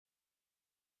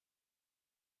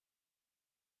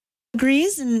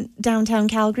degrees in downtown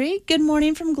Calgary. Good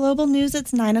morning from Global News.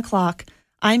 It's 9 o'clock.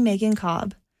 I'm Megan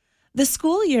Cobb. The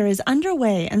school year is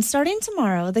underway, and starting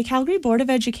tomorrow, the Calgary Board of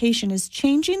Education is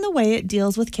changing the way it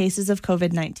deals with cases of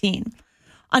COVID-19.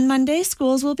 On Monday,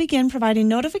 schools will begin providing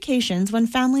notifications when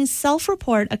families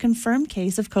self-report a confirmed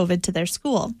case of COVID to their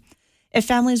school. If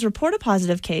families report a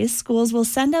positive case, schools will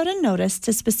send out a notice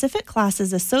to specific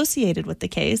classes associated with the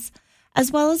case,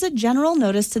 as well as a general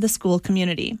notice to the school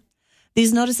community.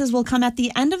 These notices will come at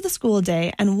the end of the school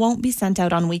day and won't be sent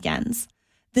out on weekends.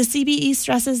 The CBE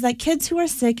stresses that kids who are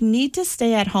sick need to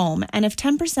stay at home, and if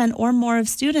 10% or more of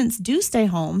students do stay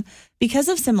home because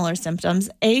of similar symptoms,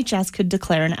 AHS could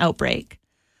declare an outbreak.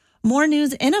 More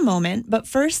news in a moment, but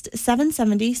first,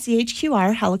 770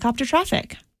 CHQR helicopter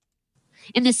traffic.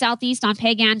 In the southeast on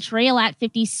Pagan Trail at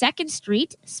 52nd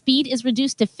Street, speed is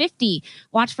reduced to 50.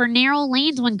 Watch for narrow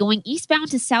lanes when going eastbound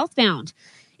to southbound.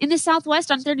 In the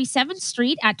southwest on 37th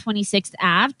Street at 26th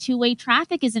Ave, two-way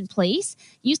traffic is in place.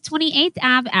 Use 28th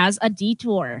Ave as a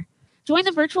detour. Join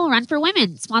the virtual Run for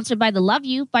Women, sponsored by the Love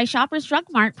You by Shoppers Drug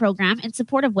Mart program in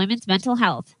support of women's mental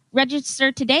health.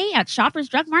 Register today at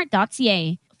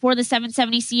shoppersdrugmart.ca. For the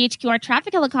 770 CHQR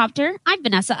traffic helicopter, I'm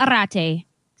Vanessa Arate.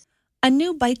 A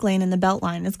new bike lane in the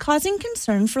Beltline is causing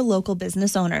concern for local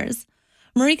business owners.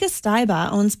 Marika Steiba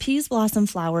owns Peas Blossom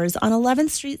Flowers on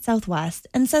 11th Street Southwest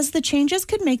and says the changes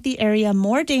could make the area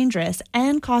more dangerous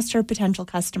and cost her potential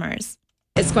customers.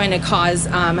 It's going to cause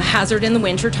hazard in the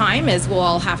wintertime as we'll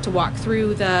all have to walk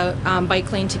through the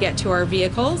bike lane to get to our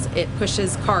vehicles. It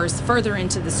pushes cars further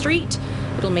into the street.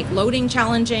 It'll make loading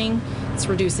challenging. It's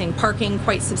reducing parking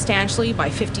quite substantially by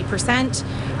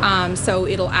 50%. So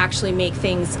it'll actually make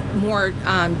things more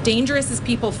dangerous as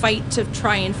people fight to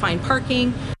try and find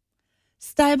parking.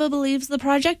 Steiba believes the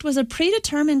project was a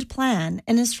predetermined plan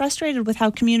and is frustrated with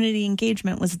how community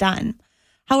engagement was done.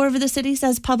 However, the city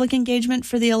says public engagement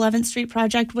for the 11th Street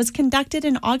project was conducted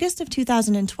in August of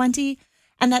 2020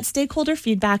 and that stakeholder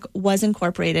feedback was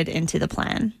incorporated into the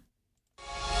plan.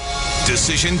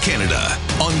 Decision Canada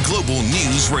on Global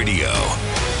News Radio.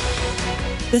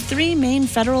 The three main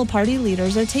federal party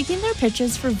leaders are taking their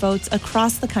pitches for votes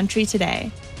across the country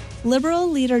today. Liberal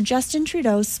leader Justin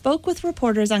Trudeau spoke with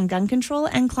reporters on gun control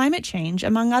and climate change,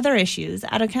 among other issues,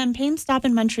 at a campaign stop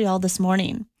in Montreal this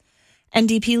morning.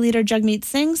 NDP leader Jagmeet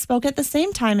Singh spoke at the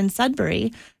same time in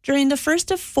Sudbury during the first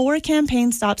of 4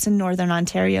 campaign stops in Northern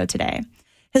Ontario today.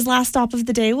 His last stop of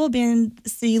the day will be in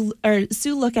Sioux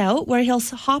Lookout, where he'll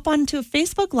hop onto a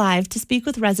Facebook Live to speak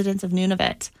with residents of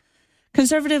Nunavut.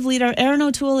 Conservative leader Erin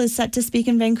O'Toole is set to speak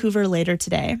in Vancouver later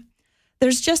today.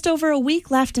 There's just over a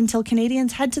week left until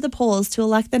Canadians head to the polls to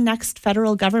elect the next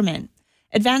federal government.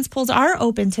 Advance polls are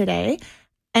open today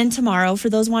and tomorrow for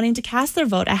those wanting to cast their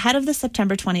vote ahead of the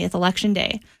September 20th election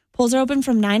day. Polls are open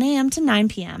from 9 a.m. to 9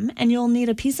 p.m., and you'll need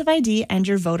a piece of ID and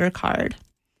your voter card.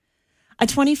 A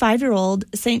 25-year-old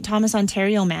St. Thomas,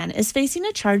 Ontario man is facing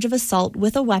a charge of assault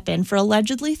with a weapon for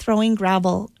allegedly throwing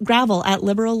gravel at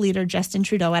Liberal leader Justin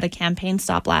Trudeau at a campaign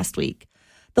stop last week.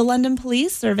 The London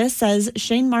Police Service says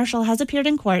Shane Marshall has appeared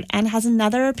in court and has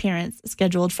another appearance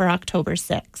scheduled for October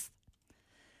 6th.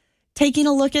 Taking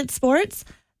a look at sports,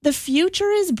 the future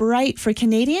is bright for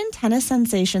Canadian tennis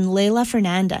sensation Leylah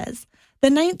Fernandez. The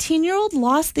 19-year-old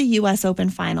lost the U.S. Open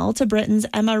final to Britain's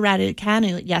Emma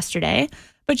Raducanu yesterday,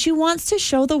 but she wants to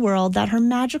show the world that her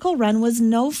magical run was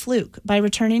no fluke by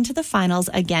returning to the finals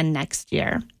again next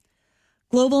year.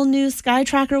 Global News Sky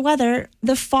Tracker weather,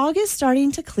 the fog is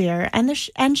starting to clear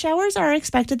and showers are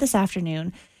expected this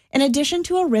afternoon, in addition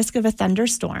to a risk of a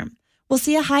thunderstorm. We'll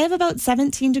see a high of about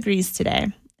 17 degrees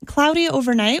today. Cloudy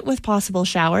overnight with possible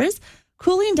showers,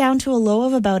 cooling down to a low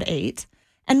of about 8.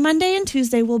 And Monday and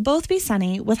Tuesday will both be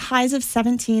sunny with highs of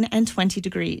 17 and 20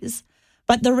 degrees.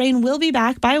 But the rain will be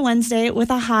back by Wednesday with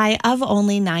a high of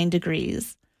only 9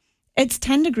 degrees. It's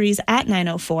 10 degrees at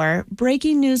 9:04.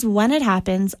 Breaking news when it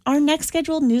happens. Our next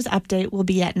scheduled news update will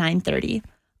be at 9:30.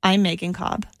 I'm Megan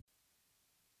Cobb.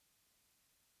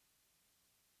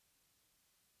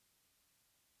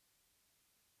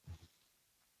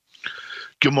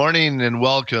 Good morning and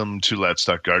welcome to Let's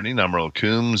Talk Gardening. I'm Earl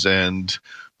Coombs, and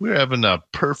we're having a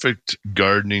perfect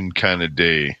gardening kind of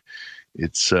day.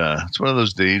 It's one of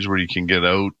those days where you can get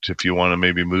out if you want to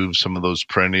maybe move some of those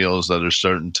perennials that are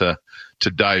starting to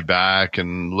die back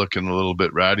and looking a little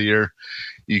bit rattier.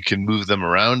 You can move them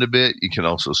around a bit. You can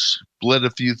also split a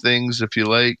few things if you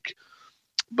like.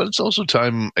 But it's also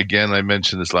time, again, I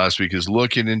mentioned this last week, is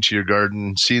looking into your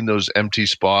garden, seeing those empty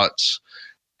spots,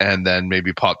 and then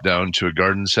maybe pop down to a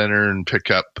garden center and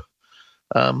pick up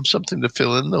something to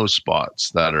fill in those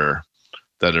spots that are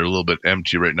that are a little bit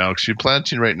empty right now. Because you're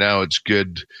planting right now, it's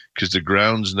good because the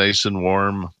ground's nice and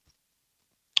warm.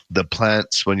 The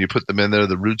plants, when you put them in there,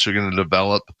 the roots are going to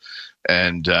develop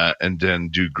and then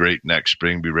do great next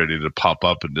spring, be ready to pop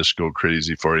up and just go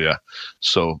crazy for you.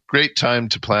 So great time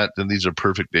to plant. And these are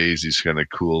perfect days, these kind of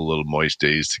cool little moist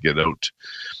days to get out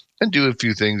and do a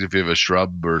few things. If you have a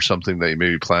shrub or something that you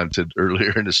maybe planted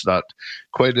earlier and it's not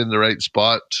quite in the right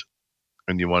spot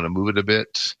and you want to move it a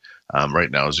bit, right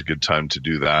now is a good time to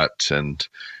do that. And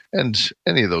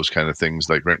any of those kind of things,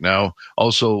 like right now,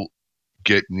 also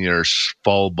getting your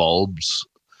fall bulbs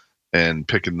and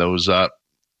picking those up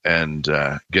and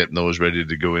getting those ready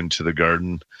to go into the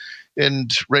garden. And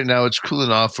right now it's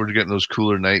cooling off. We're getting those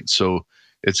cooler nights, so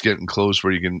it's getting close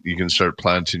where you can start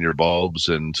planting your bulbs.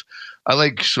 And I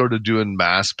like sort of doing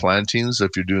mass plantings.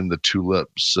 If you're doing the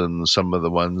tulips and some of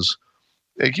the ones,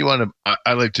 like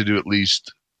I like to do at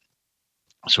least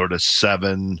sort of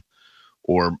 7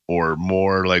 or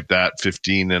more, like that,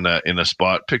 15 in a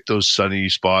spot. Pick those sunny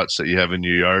spots that you have in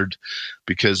your yard,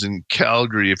 because in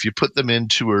Calgary, if you put them in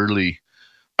too early,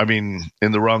 I mean,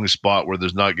 in the wrong spot where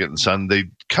there's not getting sun, they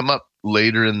come up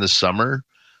later in the summer,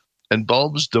 and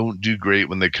bulbs don't do great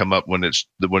when they come up when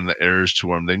the air is too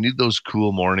warm. They need those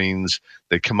cool mornings.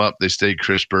 They come up, they stay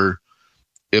crisper.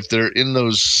 If they're in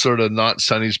those sort of not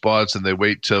sunny spots and they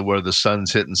wait till where the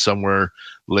sun's hitting somewhere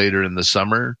later in the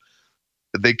summer,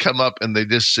 they come up and they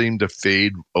just seem to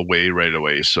fade away right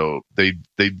away. So they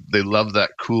love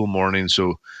that cool morning.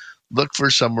 So look for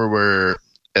somewhere where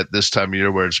at this time of year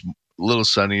where it's a little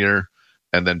sunnier,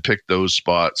 and then pick those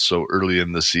spots. So early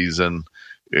in the season,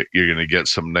 you're going to get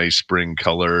some nice spring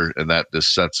color, and that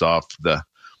just sets off the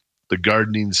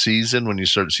gardening season when you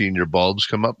start seeing your bulbs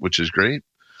come up, which is great.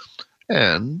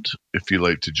 And if you'd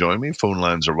like to join me, phone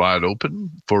lines are wide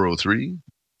open,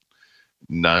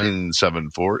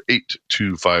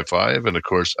 403-974-8255. And of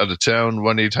course, out of town,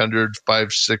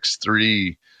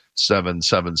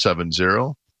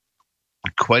 1-800-563-7770.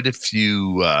 Quite a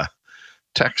few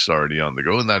texts already on the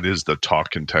go, and that is the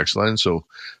talk and text line. So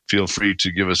feel free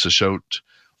to give us a shout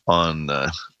on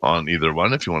either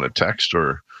one if you want to text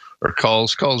or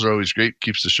calls. Calls are always great.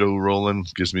 Keeps the show rolling.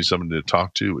 Gives me somebody to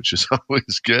talk to, which is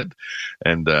always good.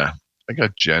 And I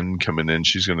got Jen coming in.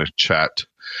 She's going to chat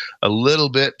a little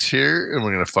bit here, and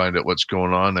we're going to find out what's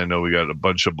going on. I know we got a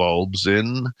bunch of bulbs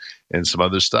in and some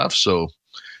other stuff. So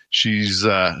she's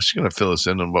going to fill us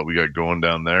in on what we got going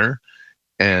down there.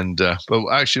 And but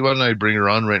actually, why don't I bring her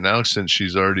on right now, since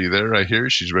she's already there? I hear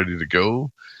she's ready to go.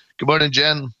 Good morning,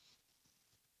 Jen.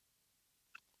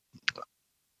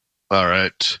 All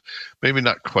right. Maybe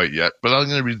not quite yet, but I'm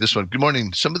going to read this one. Good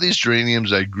morning. Some of these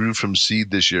geraniums I grew from seed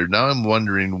this year. Now I'm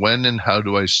wondering when and how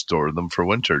do I store them for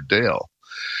winter? Dale.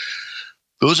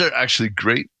 Those are actually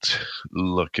great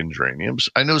looking geraniums.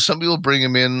 I know some people bring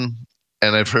them in,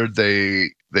 and I've heard they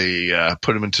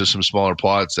put them into some smaller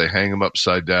plots. They hang them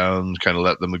upside down, kind of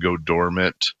let them go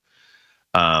dormant.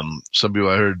 Some people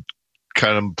I heard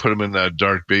kind of put them in a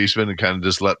dark basement and kind of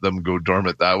just let them go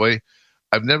dormant that way.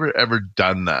 I've never ever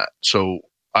done that. So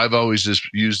I've always just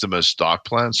used them as stock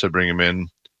plants. I bring them in,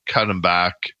 cut them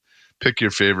back, pick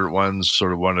your favorite ones,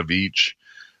 sort of one of each.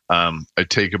 I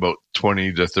take about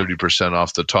 20 to 30%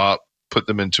 off the top, put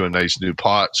them into a nice new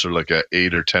pot, so like a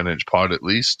 8 or 10 inch pot at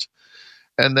least,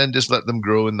 and then just let them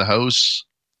grow in the house.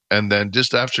 And then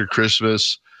just after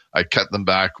Christmas, I cut them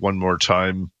back one more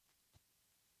time.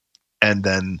 And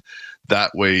then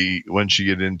that way, once you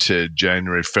get into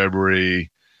January, February,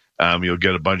 you'll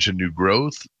get a bunch of new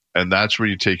growth. And that's where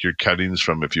you take your cuttings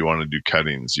from. If you want to do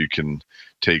cuttings, you can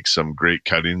take some great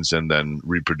cuttings and then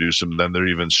reproduce them. Then they're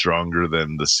even stronger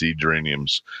than the seed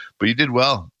geraniums. But you did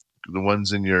well. The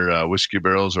ones in your whiskey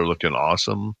barrels are looking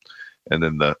awesome. And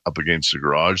then the up against the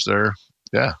garage there.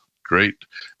 Yeah, great.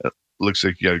 Looks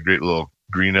like you got a great little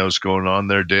greenhouse going on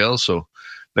there, Dale. So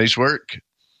nice work.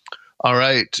 All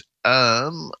right.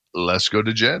 Let's go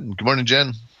to Jen. Good morning,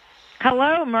 Jen.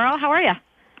 Hello, Merle. How are you?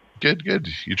 Good, good.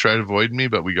 You tried to avoid me,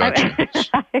 but we got you.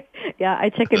 Yeah, I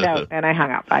chickened out and I hung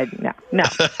up. No.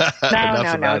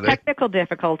 Technical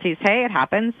difficulties. Hey, it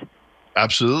happens.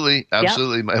 Absolutely.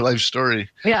 Yep. My life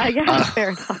story. Yeah, fair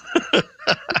enough.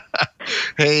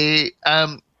 Hey,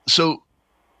 so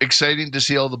exciting to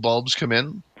see all the bulbs come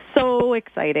in. So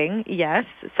exciting, yes.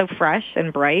 So fresh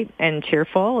and bright and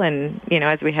cheerful, and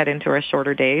as we head into our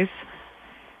shorter days.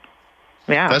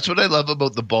 Yeah, that's what I love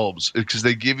about the bulbs, because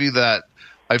they give you that.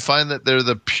 I find that they're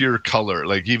the pure color,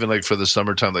 like even like for the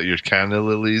summertime, like your canna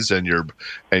lilies and your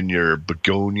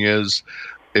begonias.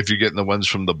 If you're getting the ones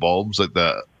from the bulbs, like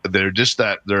they're just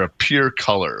that they're a pure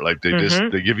color. Like they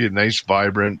give you a nice,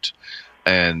 vibrant,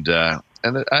 and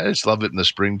and I just love it in the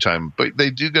springtime. But they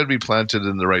do got to be planted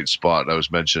in the right spot. I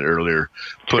was mentioning earlier,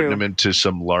 putting them into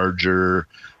some larger,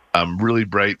 really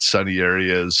bright, sunny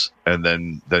areas, and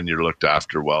then you're looked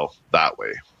after well that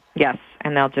way. Yes,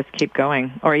 and they'll just keep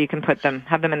going. Or you can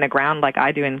have them in the ground like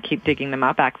I do and keep digging them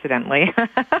up accidentally.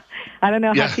 I don't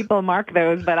know how people mark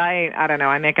those, but I don't know.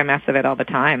 I make a mess of it all the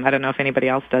time. I don't know if anybody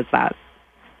else does that.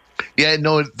 Yeah,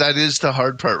 no, that is the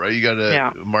hard part, right? You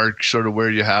got to mark sort of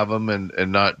where you have them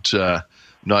and not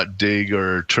dig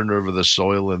or turn over the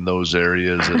soil in those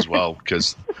areas as well,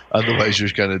 because otherwise you're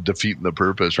kind of defeating the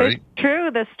purpose, right? It's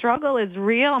true. The struggle is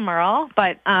real, Merle,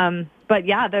 but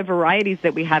yeah, the varieties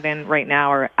that we have in right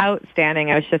now are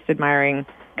outstanding. I was just admiring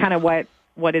kind of what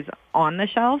is on the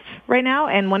shelf right now.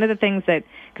 And one of the things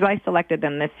because I selected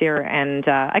them this year, and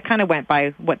I kind of went by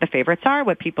what the favorites are,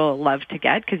 what people love to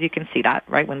get, because you can see that,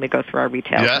 right, when we go through our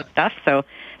retail and stuff. So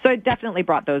I definitely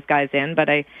brought those guys in, but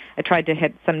I tried to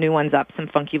hit some new ones up, some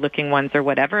funky-looking ones or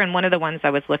whatever. And one of the ones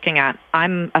I was looking at,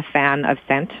 I'm a fan of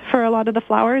scent for a lot of the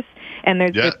flowers, and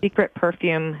there's the Secret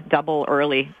Perfume Double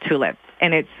Early Tulip,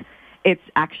 and it's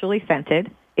actually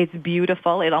scented. It's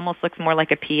beautiful. It almost looks more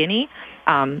like a peony.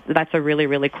 That's a really,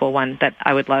 really cool one that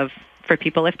I would love for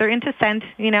people if they're into scent.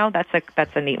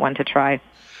 That's a neat one to try.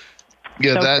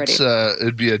 Yeah,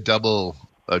 it'd be a double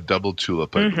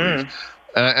tulip, I believe.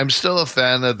 I'm still a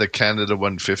fan of the Canada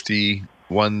 150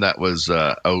 one that was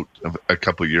out a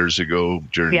couple years ago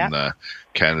during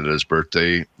Canada's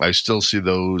birthday. I still see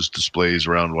those displays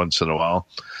around once in a while.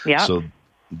 Yeah. So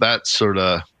that's sort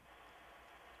of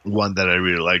one that I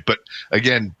really like. But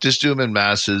again, just do them in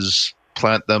masses,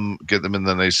 plant them, get them in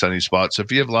the nice sunny spots.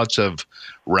 If you have lots of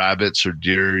rabbits or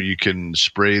deer, you can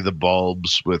spray the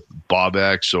bulbs with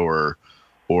Bob-X or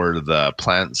the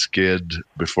plant skid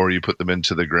before you put them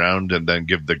into the ground, and then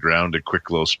give the ground a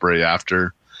quick little spray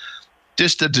after,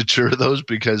 just to deter those,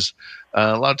 because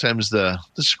a lot of times the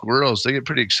squirrels, they get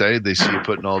pretty excited. They see you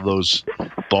putting all those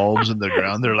bulbs in the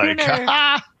ground. They're like,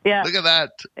 ha, look at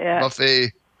that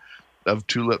buffet of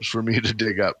tulips for me to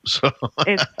dig up. So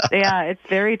it's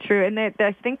very true. And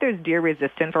I think there's deer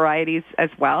resistant varieties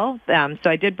as well. So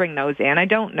I did bring those in. I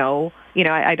don't know,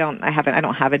 I don't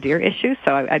have a deer issue.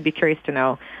 So I'd be curious to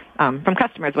know from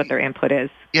customers what their input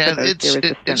is. Yeah,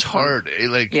 it's hard.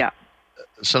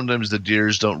 Sometimes the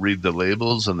deers don't read the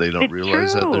labels and they don't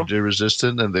realize that they're deer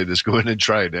resistant, and they just go in and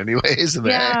try it anyways.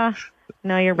 And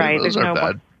no, you're right. Those aren't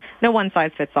bad. No one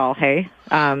size fits all. Hey.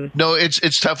 No,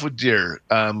 it's tough with deer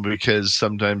because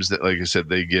sometimes, like I said,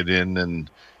 they get in, and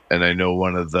I know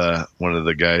one of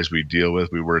the guys we deal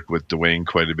with, we work with Dwayne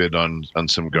quite a bit on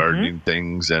some gardening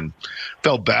things, and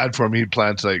felt bad for him. He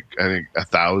planted I think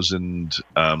 1,000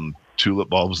 tulip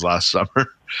bulbs last summer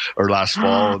or last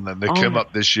fall, and then they came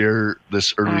up this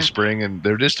early spring, and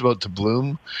they're just about to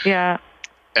bloom. Yeah,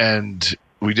 and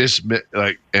we just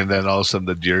and then all of a sudden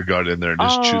the deer got in there and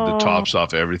just chewed the tops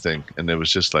off everything. And it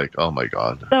was just like, oh my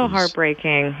God. So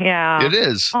heartbreaking. Yeah. It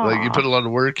is. Like, you put a lot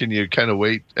of work and you kind of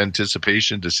wait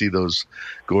anticipation to see those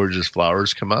gorgeous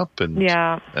flowers come up, and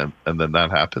then that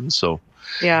happens. So,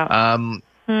 and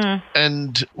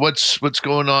what's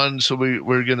going on? So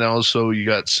we're going to also, you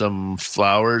got some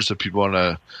flowers if people want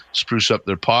to spruce up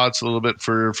their pots a little bit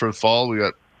for fall. We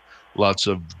got lots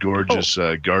of gorgeous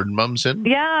garden mums in.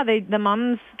 Yeah, the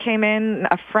mums came in,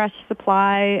 a fresh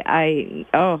supply.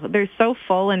 They're so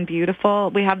full and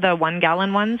beautiful. We have the 1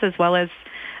 gallon ones, as well as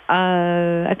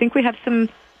I think we have some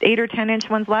 8 or 10 inch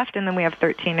ones left, and then we have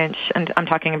 13 inch. And I'm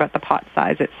talking about the pot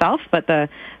size itself, but the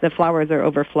flowers are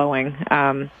overflowing.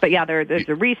 But yeah, there's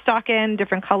a restock in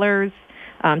different colors.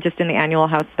 Just in the annual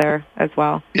house there as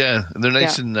well. Yeah, and they're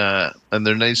nice and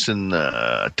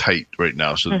tight right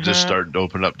now. So just starting to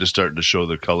open up, just starting to show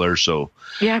the color. So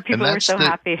people were so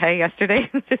happy yesterday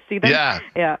to see them.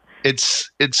 Yeah. It's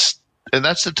and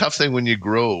that's the tough thing when you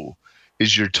grow,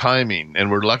 is your timing. And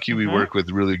we're lucky we work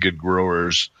with really good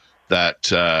growers that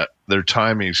their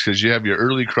timings, because you have your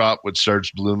early crop which starts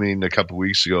blooming a couple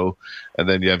weeks ago, and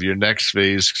then you have your next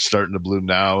phase starting to bloom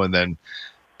now, and then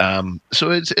so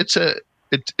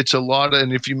it's a lot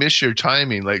and if you miss your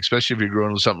timing, like especially if you're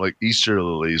growing something like Easter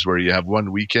lilies where you have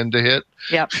one weekend to hit.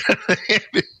 Yep.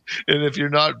 And if you're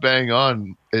not bang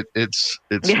on, it's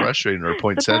frustrating, or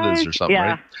poinsettias or something,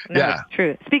 right? It's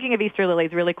true. Speaking of Easter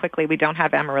lilies, really quickly, we don't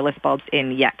have amaryllis bulbs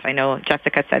in yet. I know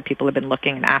Jessica said people have been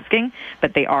looking and asking,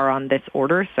 but they are on this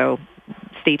order, so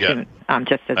stay tuned.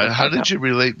 Just as how did you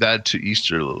relate that to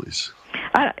Easter lilies?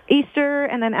 Easter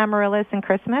and then amaryllis and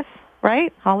Christmas,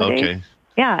 right? Holidays. Okay.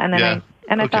 Yeah, and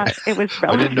then I thought it was relevant.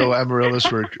 I didn't know amaryllis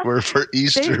were for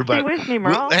Easter, but stay with me,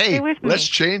 Merle. Let's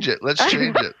change it. Let's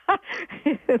change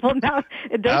it. Well, now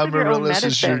it does have your own Amaryllis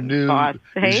is your medicine new spots,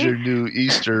 is hey? your new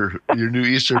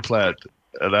Easter plant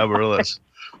at Amaryllis.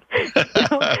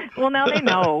 Well, now they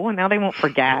know. Now they won't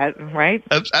forget, right?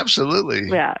 Absolutely.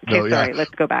 Yeah. Okay, No, sorry. yeah.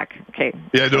 Let's go back. Okay.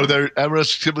 Yeah, no, they're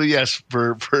Amaryllis typically, yes,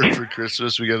 for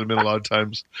Christmas we get them in a lot of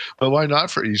times. But why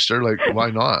not for Easter? Like,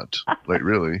 why not? Like,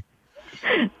 really?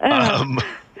 Yeah.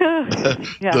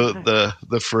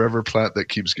 The forever plant that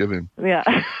keeps giving. Yeah.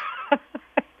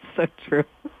 So true.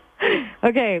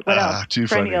 Okay, what else? Too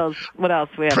funny. Perennials. What else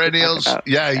we have Perennials, to talk about?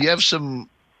 yeah, you have some.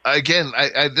 Again,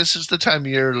 this is the time of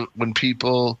year when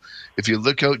people, if you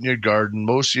look out in your garden,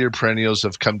 most of your perennials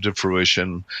have come to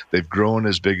fruition. They've grown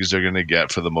as big as they're going to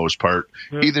get for the most part.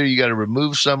 Mm-hmm. Either you got to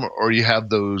remove some, or you have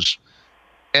those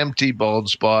empty bald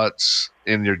spots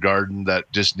in your garden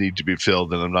that just need to be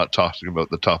filled. And I'm not talking about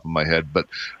the top of my head, but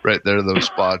right there, those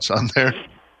spots on there.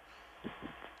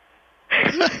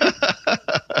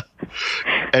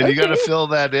 And you got to fill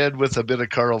that in with a bit of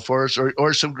Carl Forest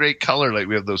or some great color, like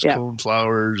we have those cone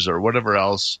flowers or whatever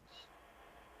else.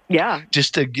 Yeah.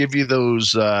 Just to give you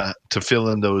those, to fill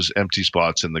in those empty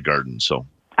spots in the garden. So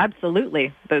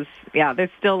absolutely. There's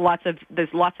still lots of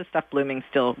stuff blooming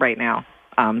still right now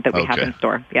that we have in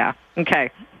store. Yeah.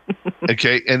 Okay.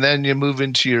 Okay, and then you move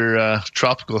into your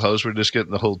tropical house. We're just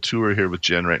getting the whole tour here with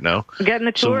Jen right now. Getting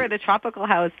the tour of the tropical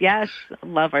house. Yes,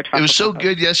 love our tropical house. It was so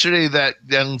good yesterday, that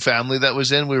young family that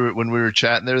was in. When we were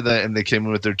chatting there, and they came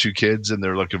in with their 2 kids, and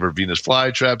they're looking for Venus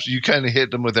flytraps. You kind of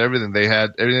hit them with everything. They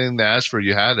had everything they asked for.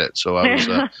 You had it. So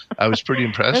I was pretty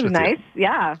impressed with nice. you.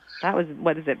 Yeah, that was,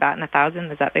 what is it, batting 1,000?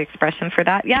 Is that the expression for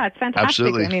that? Yeah, it's fantastic.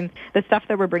 Absolutely. I mean, the stuff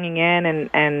that we're bringing in,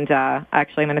 and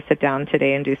actually I'm going to sit down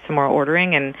today and do some more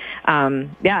ordering, and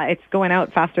it's going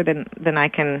out faster than I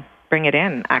can bring it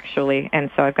in, actually.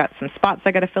 And so I've got some spots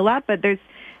I got to fill up, but there's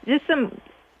just some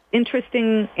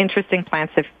interesting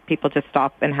plants if people just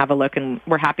stop and have a look, and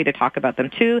we're happy to talk about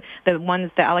them too. The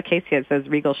alocasias, those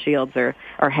regal shields are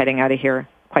heading out of here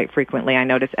quite frequently, I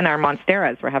noticed. And our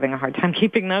monsteras, we're having a hard time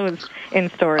keeping those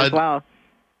in store as well.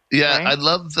 Yeah, right? I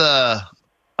love the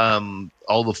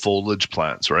all the foliage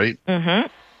plants, right? Mm-hmm.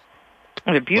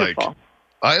 They're beautiful.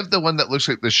 I have the one that looks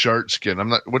like the shark skin.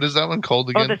 What is that one called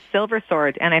again? Oh, the silver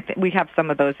sword. And we have some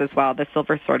of those as well. The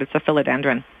silver sword. It's a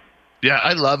philodendron. Yeah,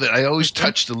 I love it. I always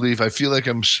touch the leaf. I feel like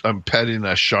I'm petting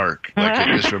a shark. Like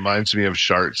it just reminds me of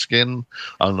shark skin.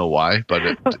 I don't know why, but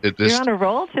it just, you're on a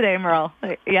roll today, Merle.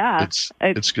 Yeah,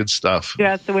 it's good stuff.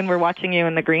 Yeah. So when we're watching you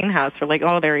in the greenhouse, we're like,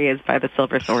 oh, there he is by the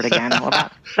silver sword again. Well,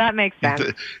 that makes sense.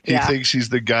 He thinks he's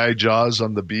the guy Jaws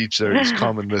on the beach there. He's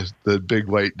calming the big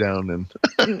white down.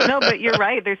 And no, but you're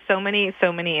right. There's so many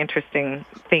interesting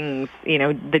things.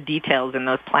 The details in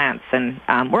those plants, and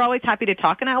we're always happy to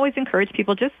talk. And I always encourage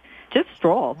people just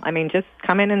stroll. I mean, just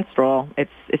come in and stroll.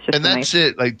 It's just and that's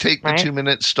it. Like take the 2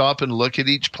 minutes, stop and look at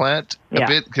each plant a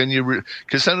bit. Can you?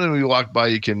 Because sometimes when we walk by,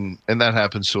 you can, and that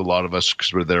happens to a lot of us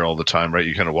because we're there all the time, right?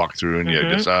 You kind of walk through and you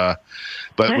just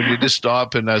but when you just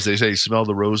stop and, as they say, smell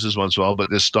the roses once in a while, but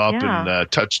just stop and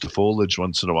touch the foliage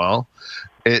once in a while,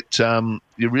 it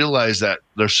you realize that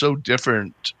they're so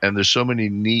different and there's so many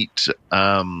neat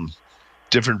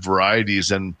different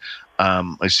varieties. And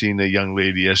I seen a young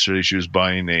lady yesterday. She was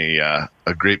buying a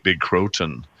great big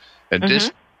croton, and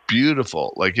just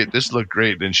beautiful. Like it just looked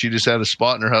great. And she just had a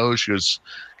spot in her house. She was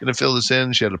going to fill this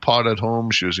in. She had a pot at home.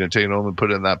 She was going to take it home and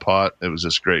put it in that pot. It was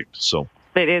just great. So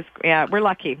it is. Yeah, we're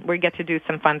lucky. We get to do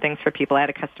some fun things for people. I had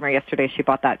a customer yesterday. She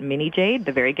bought that mini jade,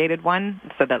 the variegated one,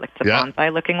 so that like the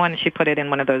bonsai looking one. And she put it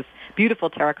in one of those beautiful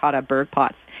terracotta bird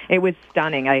pots. It was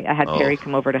stunning. I had Perry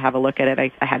come over to have a look at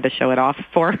it. I had to show it off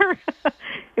for her.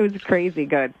 It was crazy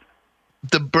good.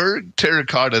 The bird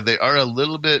terracotta, they are a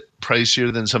little bit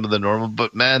pricier than some of the normal,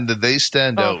 but man, did they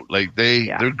stand out. Like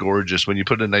they're gorgeous when you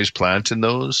put a nice plant in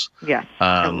those. Yes,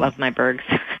 I love my bergs.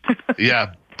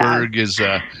 Yeah, berg is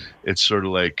it's sort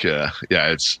of like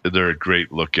they're a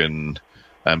great looking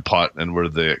pot, and we're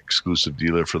the exclusive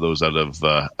dealer for those out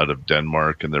of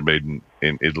Denmark, and they're made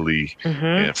in Italy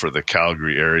for the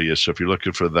Calgary area. So if you're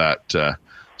looking for that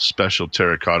special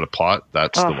terracotta pot,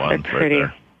 that's the one right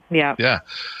there. Yeah. Yeah.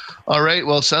 All right.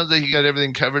 Well, sounds like you got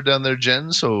everything covered down there,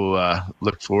 Jen. So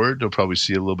look forward. We'll probably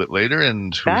see you a little bit later.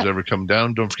 And who's ever come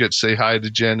down, don't forget to say hi to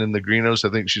Jen in the greenhouse. I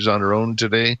think she's on her own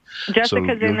today.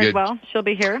 Jessica's in as well. She'll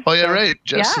be here. Oh, yeah, right.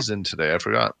 Jess is in today. I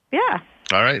forgot. Yeah.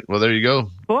 All right. Well, there you go.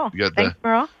 Cool. You got Thanks,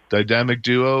 Merle. Dynamic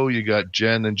duo. You got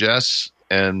Jen and Jess,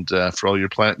 and for all your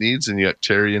plant needs. And you got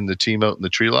Terry and the team out in the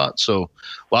tree lot. So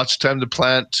lots of time to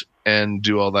plant and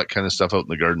do all that kind of stuff out in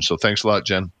the garden. So thanks a lot,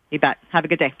 Jen. You bet. Have a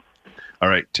good day. All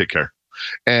right. Take care.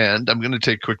 And I'm going to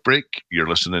take a quick break. You're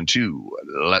listening to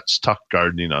Let's Talk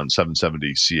Gardening on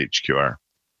 770 CHQR.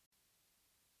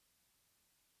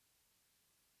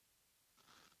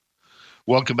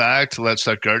 Welcome back to Let's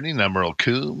Talk Gardening. I'm Merle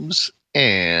Coombs,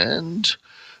 and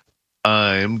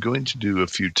I'm going to do a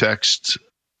few texts,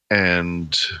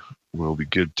 and we'll be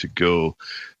good to go.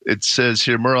 It says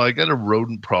here, Merle, I got a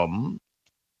rodent problem,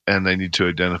 and I need to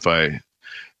identify.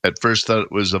 At first, thought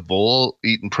it was a vole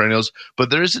eating perennials, but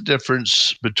there is a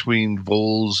difference between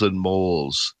voles and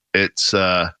moles. It's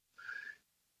the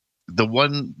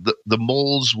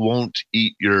moles won't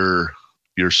eat your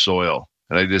soil.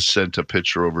 And I just sent a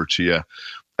picture over to you.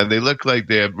 And they look like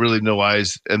they have really no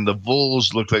eyes. And the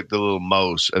voles look like the little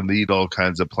mouse. And they eat all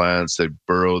kinds of plants. They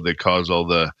burrow. They cause all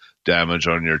the damage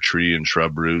on your tree and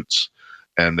shrub roots.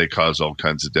 And they cause all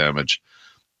kinds of damage.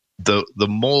 The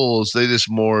moles, they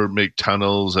just more make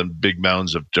tunnels and big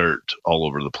mounds of dirt all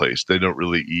over the place. They don't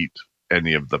really eat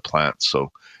any of the plants.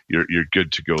 So you're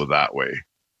good to go that way.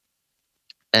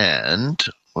 And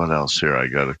what else here? I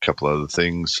got a couple other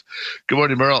things. Good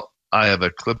morning, Merle. I have a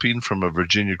clipping from a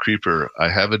Virginia creeper. I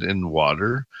have it in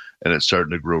water, and it's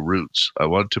starting to grow roots. I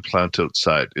want to plant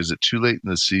outside. Is it too late in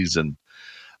the season?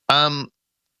 I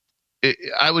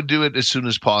would do it as soon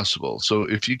as possible. So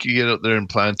if you could get out there and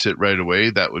plant it right away,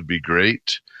 that would be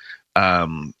great.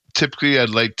 Typically, I'd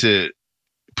like to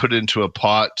put it into a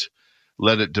pot,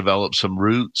 let it develop some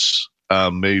roots,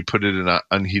 maybe put it in an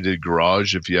unheated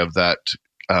garage if you have that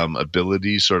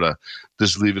ability, sort of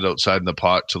just leave it outside in the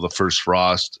pot till the first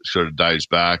frost sort of dies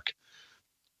back.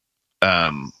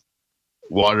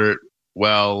 Water it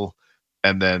well,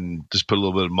 and then just put a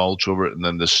little bit of mulch over it, and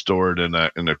then just store it in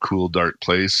a cool, dark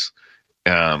place.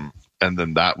 And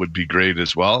then that would be great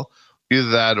as well. Either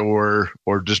that or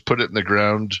just put it in the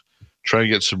ground, try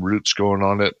and get some roots going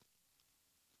on it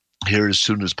here as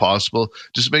soon as possible.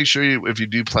 Just make sure if you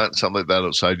do plant something like that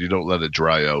outside, you don't let it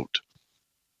dry out.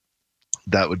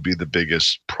 That would be the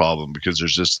biggest problem because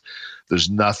there's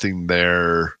nothing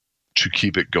there to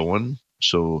keep it going.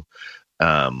 So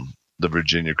the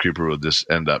Virginia creeper will just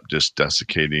end up just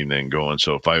desiccating and going.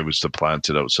 So if I was to plant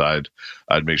it outside,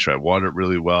 I'd make sure I water it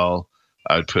really well.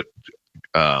 I'd put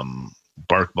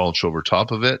bark mulch over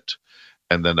top of it,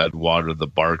 and then I'd water the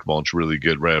bark mulch really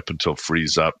good right up until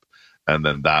freeze up. And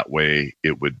then that way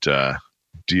it would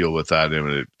deal with that,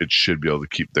 and it should be able to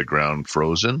keep the ground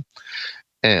frozen.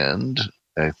 And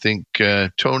I think,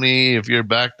 Tony, if you're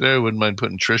back there, wouldn't mind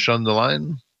putting Trish on the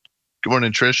line. Good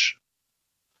morning, Trish.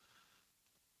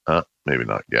 Maybe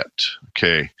not yet.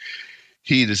 Okay.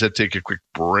 He does that take a quick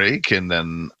break, and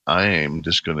then I'm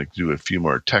just going to do a few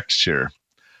more texts here.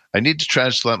 I need to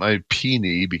transplant my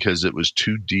peony because it was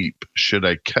too deep. Should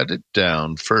I cut it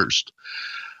down first?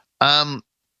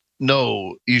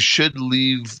 No, you should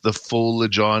leave the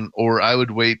foliage on, or I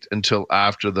would wait until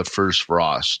after the first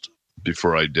frost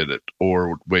before I did it,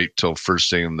 or wait till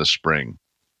first thing in the spring,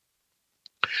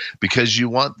 because you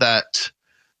want that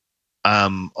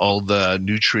all the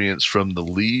nutrients from the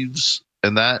leaves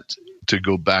and that to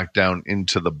go back down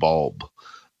into the bulb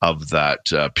of that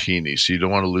peony. So you don't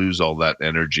want to lose all that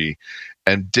energy.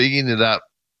 And digging it up,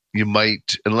 you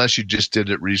might, unless you just did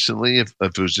it recently, if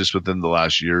it was just within the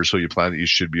last year or so you planted, you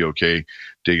should be okay.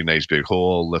 Dig a nice big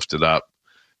hole, lift it up,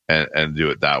 and do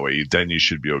it that way. Then you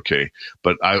should be okay.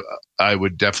 But I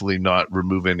would definitely not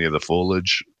remove any of the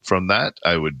foliage from that.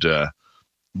 I would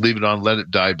leave it on, let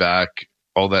it die back.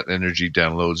 All that energy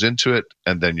downloads into it,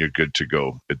 and then you're good to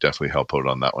go. It definitely help out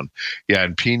on that one. Yeah,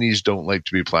 and peonies don't like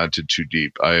to be planted too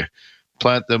deep. I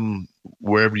plant them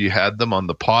wherever you had them on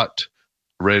the pot,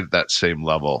 right at that same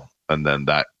level, and then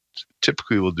that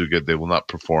typically will do good. They will not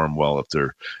perform well if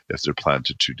they're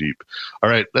planted too deep. All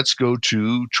right, let's go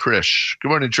to Trish. Good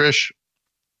morning, Trish.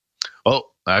 Oh,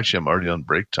 actually, I'm already on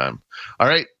break time. All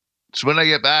right. So when I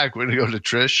get back, we're going to go to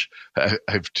Trish.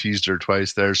 I've teased her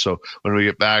twice there. So when we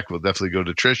get back, we'll definitely go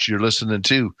to Trish. You're listening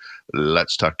to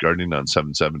Let's Talk Gardening on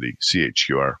 770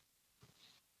 CHQR.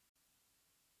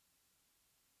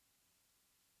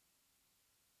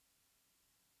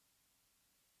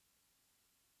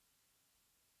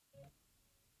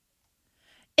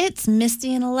 It's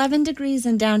misty and 11 degrees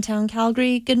in downtown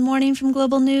Calgary. Good morning from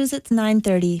Global News. It's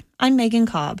 9:30. I'm Megan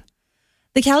Cobb.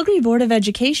 The Calgary Board of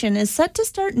Education is set to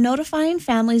start notifying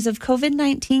families of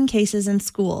COVID-19 cases in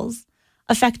schools.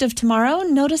 Effective tomorrow,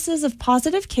 notices of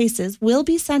positive cases will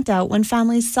be sent out when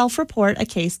families self-report a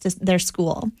case to their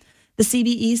school. The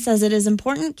CBE says it is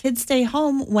important kids stay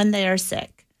home when they are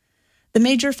sick. The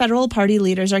major federal party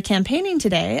leaders are campaigning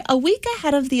today, a week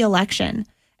ahead of the election.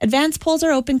 Advance polls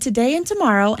are open today and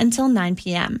tomorrow until 9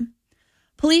 p.m.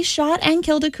 Police shot and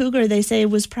killed a cougar they say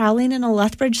was prowling in a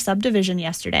Lethbridge subdivision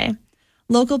yesterday.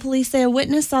 Local police say a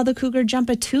witness saw the cougar jump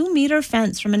a 2-meter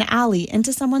fence from an alley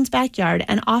into someone's backyard,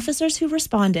 and officers who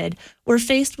responded were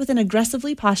faced with an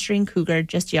aggressively posturing cougar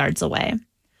just yards away.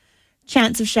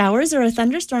 Chance of showers or a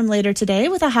thunderstorm later today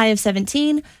with a high of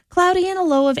 17, cloudy and a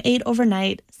low of 8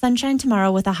 overnight, sunshine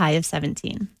tomorrow with a high of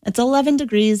 17. It's 11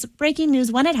 degrees. Breaking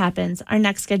news when it happens. Our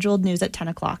next scheduled news at 10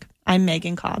 o'clock. I'm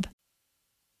Megan Cobb.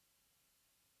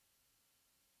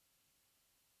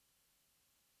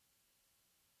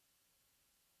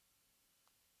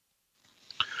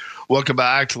 Welcome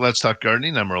back to Let's Talk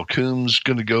Gardening. I'm Earl Coombs.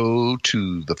 Going to go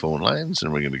to the phone lines,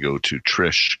 and we're going to go to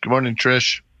Trish. Good morning,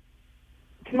 Trish.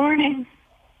 Good morning.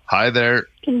 Hi there.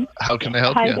 How can I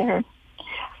help you? Hi there.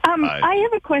 I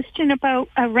have a question about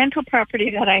a rental property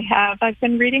that I have. I've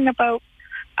been reading about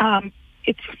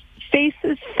it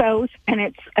faces south, and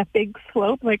it's a big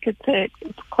slope, like it's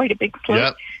quite a big slope.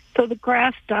 Yep. So the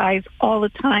grass dies all the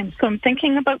time. So I'm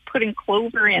thinking about putting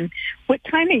clover in. What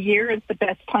time of year is the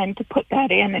best time to put that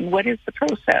in, and what is the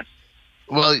process?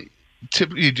 Well,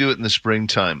 typically you do it in the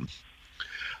springtime.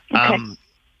 Okay.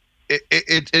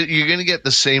 You're going to get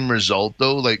the same result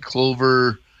though. Like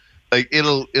clover, like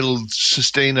it'll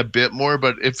sustain a bit more.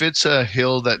 But if it's a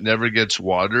hill that never gets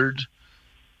watered,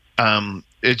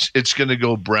 it's going to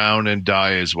go brown and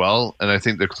die as well. And I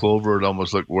think the clover would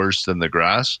almost look worse than the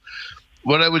grass.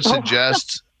 What I would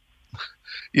suggest,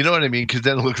 you know what I mean? Because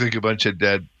then it looks like a bunch of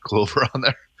dead clover on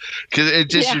there.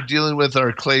 Because you're dealing with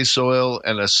our clay soil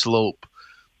and a slope.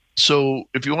 So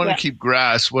if you want to keep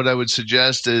grass, what I would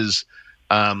suggest is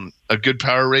a good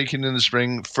power raking in the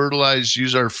spring.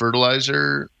 Use our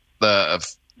fertilizer, the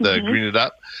Green It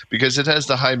Up, because it has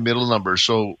the high middle number.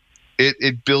 So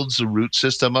it builds the root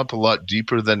system up a lot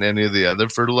deeper than any of the other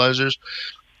fertilizers.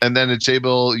 And then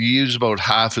you use about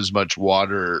half as much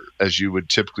water as you would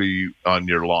typically on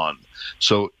your lawn.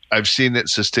 So I've seen it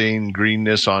sustain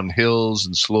greenness on hills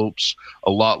and slopes a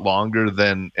lot longer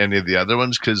than any of the other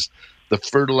ones, because the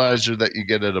fertilizer that you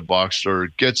get at a box store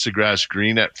gets the grass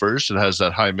green at first. It has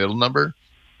that high middle number,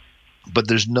 but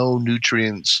there's no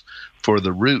nutrients for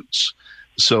the roots.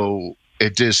 So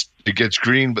it gets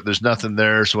green, but there's nothing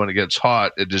there. So when it gets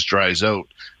hot, it just dries out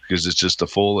because it's just the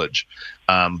foliage.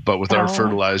 But with our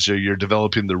fertilizer, you're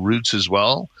developing the roots as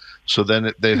well. So then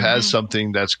it has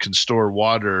something that can store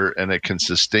water and it can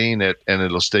sustain it, and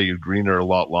it'll stay greener a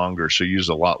lot longer. So use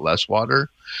a lot less water.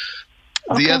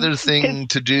 Okay. The other thing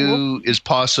to do is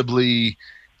possibly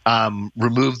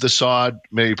remove the sod,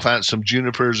 maybe plant some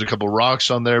junipers, a couple rocks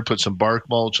on there, put some bark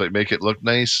mulch, like make it look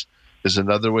nice, is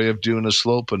another way of doing a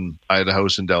slope. And I had a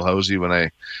house in Dalhousie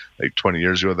like 20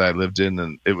 years ago that I lived in,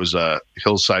 and it was a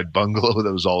hillside bungalow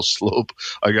that was all slope.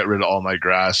 I got rid of all my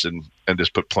grass and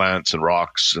just put plants and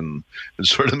rocks and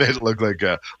sort of made it look like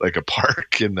a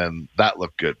park, and then that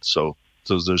looked good. So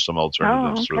there's some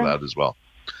alternatives for that as well.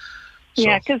 So.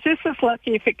 Yeah, because this is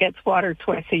lucky if it gets watered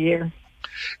twice a year.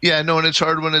 Yeah, no, and it's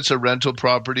hard when it's a rental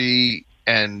property,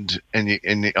 and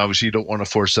obviously you don't want to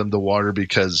force them to water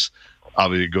because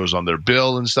obviously it goes on their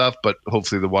bill and stuff. But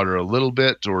hopefully they water a little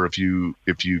bit, or if you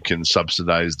can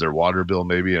subsidize their water bill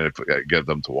maybe, and get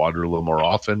them to water a little more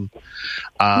often.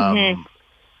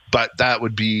 But that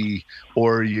would be,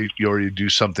 or you do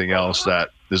something else that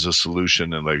is a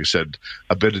solution. And like I said,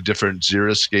 a bit of different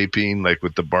xeriscaping, like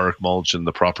with the bark mulch and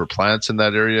the proper plants in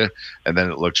that area, and then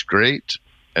it looks great,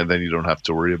 and then you don't have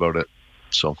to worry about it.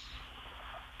 So.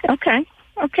 Okay.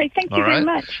 Thank you very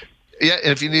much. Yeah,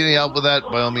 if you need any help with that,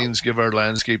 by all means, give our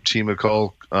landscape team a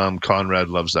call. Conrad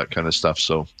loves that kind of stuff,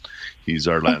 so he's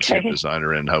our landscape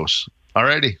designer in-house. All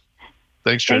righty.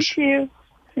 Thanks, Trish. Thank you.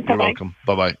 You're welcome.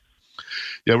 Bye-bye.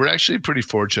 Yeah, we're actually pretty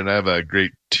fortunate. I have a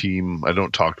great team. I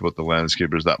don't talk about the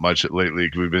landscapers that much lately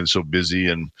because we've been so busy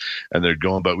and they're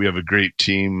going, but we have a great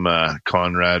team,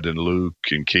 Conrad and Luke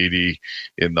and Katie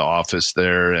in the office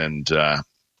there, and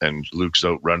Luke's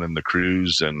out running the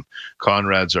crews, and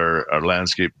Conrad's our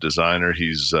landscape designer.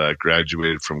 He's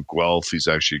graduated from Guelph. He's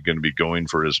actually going to be going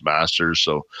for his master's,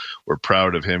 so we're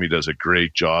proud of him. He does a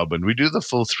great job, and we do the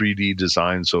full 3D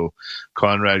design, so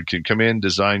Conrad can come in,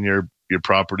 design your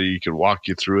property. He can walk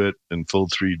you through it in full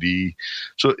 3D.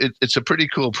 So it's a pretty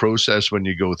cool process when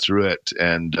you go through it,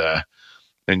 and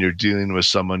you're dealing with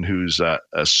someone who's a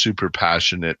super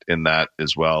passionate in that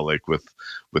as well, like with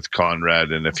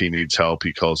Conrad. And if he needs help,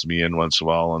 he calls me in once in a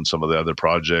while on some of the other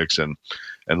projects. And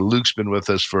Luke's been with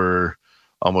us for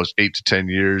almost 8 to 10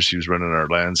 years. He was running our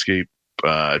landscape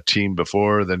team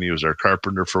before. Then he was our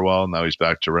carpenter for a while. Now he's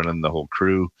back to running the whole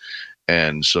crew.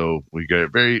 And so we got a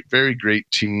very, very great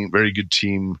team, very good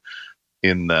team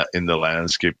in the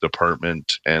landscape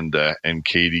department. And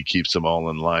Katie keeps them all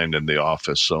in line in the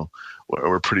office. So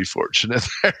we're pretty fortunate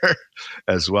there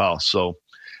as well. So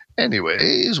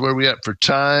anyways, where are we at for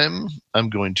time? I'm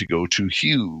going to go to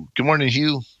Hugh. Good morning,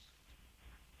 Hugh.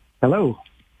 Hello.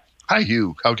 Hi,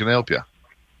 Hugh. How can I help you?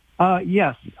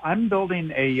 Yes, I'm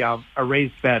building a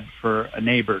raised bed for a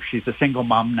neighbor. She's a single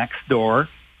mom next door.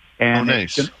 And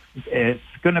nice. It's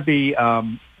going to be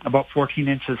about 14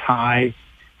 inches high.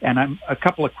 And a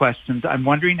couple of questions. I'm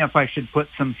wondering if I should put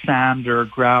some sand or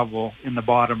gravel in the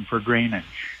bottom for drainage.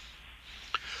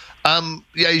 Yeah,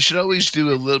 you should always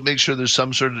do make sure there's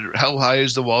some sort of, how high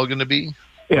is the wall going to be?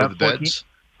 Yeah, the beds?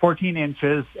 14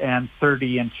 inches and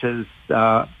 30 inches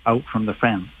out from the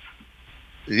fence.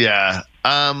 Yeah.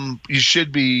 You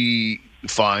should be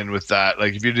fine with that.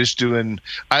 Like if you're just doing,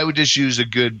 I would just use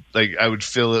I would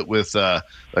fill it with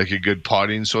like a good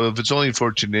potting soil. If it's only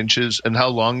 14 inches, and how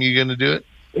long are you going to do it?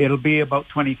 It'll be about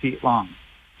 20 feet long.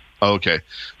 Okay.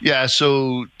 Yeah.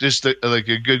 So just like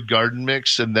a good garden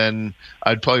mix, and then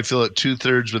I'd probably fill it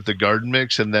 2/3 with the garden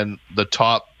mix, and then the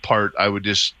top part I would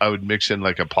mix in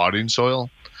like a potting soil.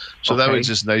 So that was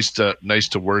just nice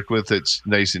to work with. It's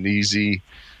nice and easy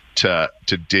to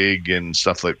dig and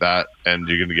stuff like that, and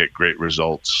you're going to get great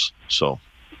results. So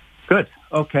good.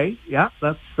 Okay. Yeah,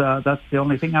 that's the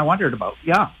only thing I wondered about.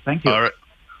 Yeah. Thank you. All right.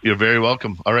 You're very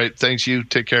welcome. All right. Thanks, you.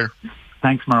 Take care.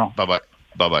 Thanks, Merle. Bye-bye.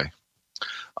 Bye-bye.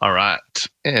 All right.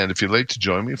 And if you'd like to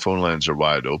join me, phone lines are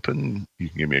wide open. You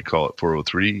can give me a call at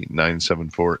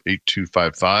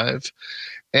 403-974-8255.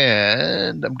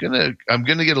 And I'm gonna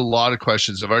get a lot of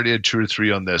questions. I've already had 2 or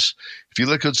 3 on this. If you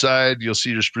look outside, you'll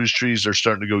see your spruce trees are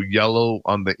starting to go yellow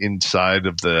on the inside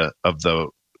of the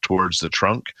towards the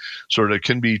trunk. So it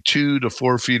can be 2 to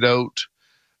 4 feet out.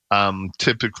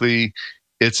 Typically,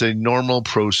 it's a normal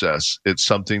process. It's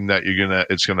something that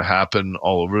it's gonna happen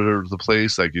all over the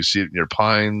place. Like you see it in your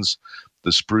pines,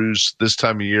 the spruce this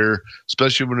time of year,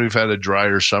 especially when we've had a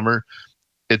drier summer.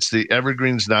 It's the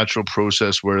evergreen's natural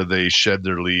process where they shed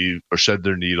their leaves or shed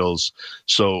their needles.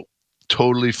 So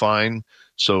totally fine.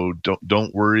 So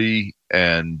don't worry.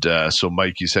 And so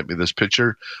Mike, you sent me this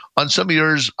picture. On some of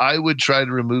yours, I would try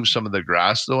to remove some of the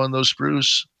grass though on those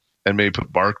spruce and maybe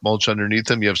put bark mulch underneath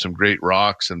them. You have some great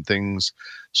rocks and things.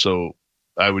 So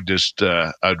I would just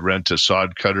I'd rent a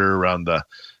sod cutter around the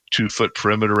 2-foot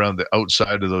perimeter around the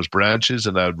outside of those branches,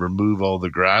 and I'd remove all the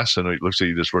grass. And it looks like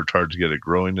you just worked hard to get it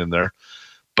growing in there.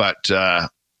 But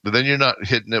then you're not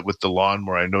hitting it with the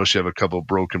lawnmower. I notice you have a couple of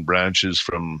broken branches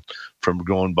from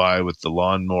going by with the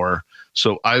lawnmower.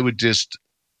 So I would do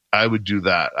that. I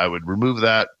would remove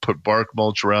that, put bark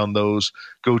mulch around those,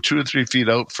 go 2 or 3 feet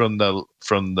out from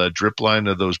the drip line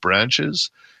of those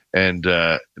branches, and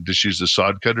just use the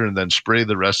sod cutter, and then spray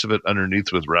the rest of it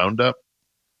underneath with Roundup.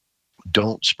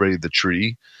 Don't spray the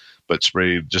tree, but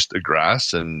spray just the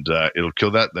grass, and it'll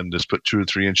kill that. Then just put 2 or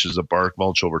 3 inches of bark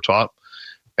mulch over top.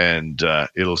 And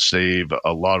it'll save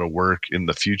a lot of work in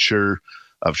the future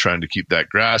of trying to keep that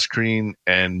grass green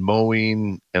and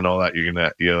mowing and all that.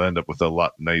 You'll end up with a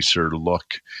lot nicer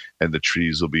look, and the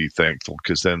trees will be thankful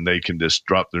because then they can just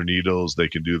drop their needles. They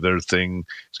can do their thing.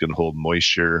 It's going to hold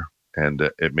moisture, and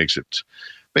it makes it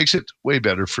way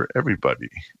better for everybody.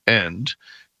 And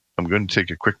I'm going to take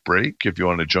a quick break. If you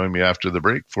want to join me after the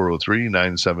break,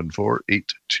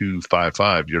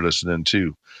 403-974-8255. You're listening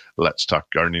to Let's Talk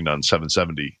Gardening on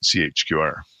 770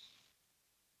 CHQR.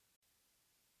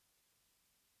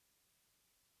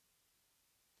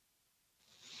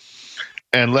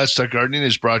 And Let's Talk Gardening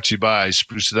is brought to you by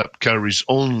Spruce It Up, Calgary's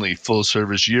only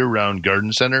full-service year-round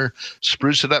garden center.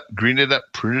 Spruce it up, green it up,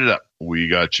 prune it up. We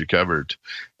got you covered.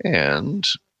 And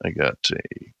I got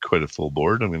quite a full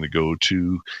board. I'm going to go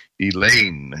to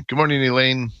Elaine. Good morning,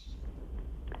 Elaine.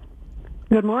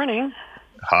 Good morning.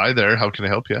 Hi there. How can I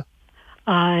help you?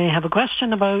 I have a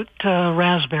question about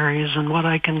raspberries and what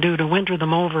I can do to winter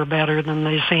them over better than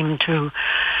they seem to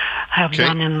have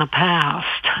done in the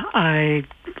past. I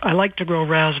like to grow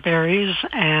raspberries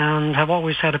and have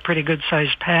always had a pretty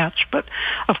good-sized patch, but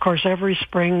of course every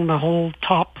spring the whole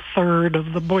top third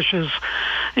of the bushes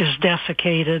is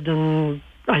desiccated, and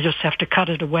I just have to cut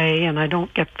it away, and I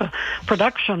don't get the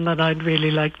production that I'd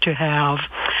really like to have.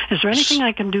 Is there anything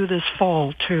I can do this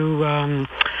fall to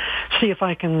see if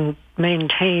I can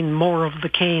maintain more of the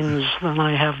canes than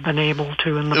I have been able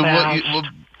to in the past?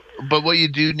 But what you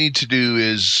do need to do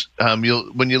is,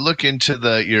 when you look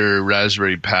into your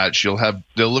raspberry patch,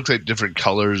 they'll look like different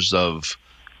colors of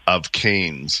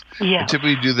canes. Yeah.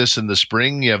 Typically, you do this in the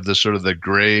spring. You have the sort of the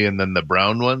gray and then the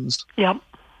brown ones. Yep.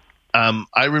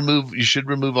 You should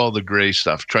remove all the gray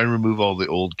stuff. Try and remove all the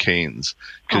old canes,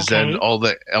 because then all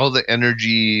the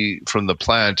energy from the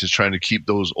plant is trying to keep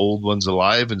those old ones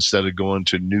alive instead of going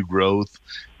to new growth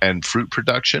and fruit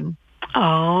production.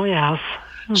 Oh, yes.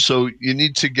 So you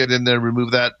need to get in there,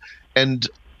 remove that. And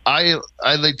I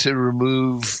like to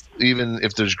remove, even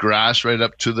if there's grass right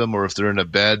up to them or if they're in a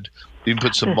bed, you can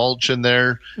put some mulch in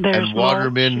there and water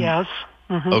them in. Yes.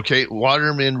 Mm-hmm. Okay, water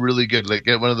them in really good. Like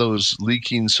get one of those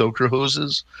leaking soaker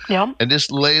hoses, and just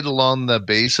lay it along the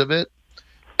base of it,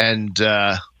 and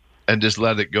just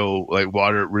let it go. Like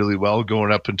water it really well,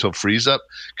 going up until freeze up,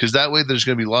 because that way there's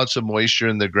going to be lots of moisture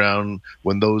in the ground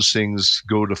when those things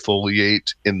go to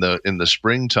foliate in the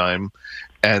springtime,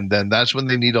 and then that's when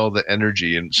they need all the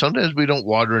energy. And sometimes we don't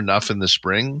water enough in the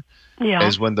spring. Yeah.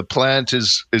 Is when the plant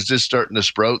is just starting to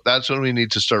sprout. That's when we need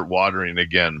to start watering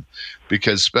again,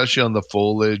 because especially on the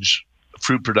foliage,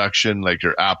 fruit production, like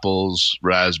your apples,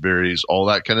 raspberries, all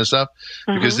that kind of stuff,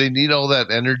 because they need all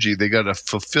that energy. They got to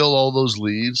fulfill all those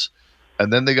leaves,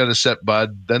 and then they got to set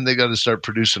bud. Then they got to start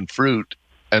producing fruit.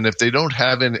 And if they don't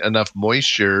have enough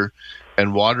moisture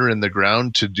and water in the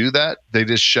ground to do that, they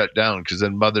just shut down, because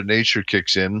then Mother Nature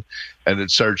kicks in and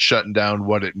it starts shutting down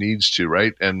what it needs to,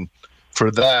 right? And for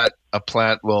that, a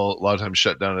plant will a lot of times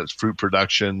shut down its fruit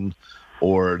production,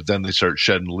 or then they start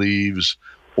shedding leaves,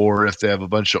 or if they have a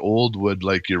bunch of old wood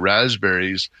like your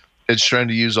raspberries, it's trying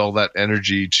to use all that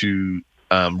energy to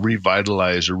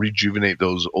revitalize or rejuvenate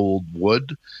those old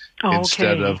wood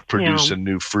instead of producing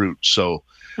new fruit. So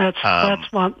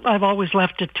that's what I've always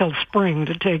left it till spring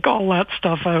to take all that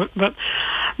stuff out, but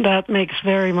that makes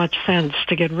very much sense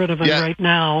to get rid of it right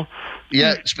now.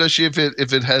 Yeah, especially if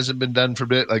it hasn't been done for a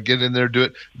bit, like get in there, do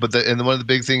it. But one of the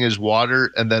big thing is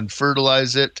water and then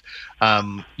fertilize it.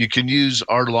 You can use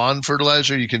our lawn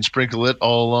fertilizer. You can sprinkle it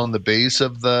all along the base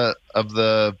of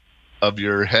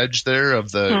your hedge there,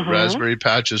 of the raspberry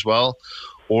patch as well.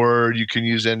 Or you can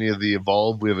use any of the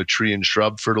Evolve. We have a tree and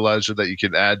shrub fertilizer that you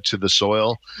can add to the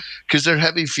soil, because they're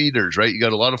heavy feeders, right? You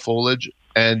got a lot of foliage,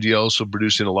 and you're also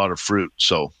producing a lot of fruit.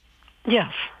 So,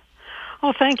 yes.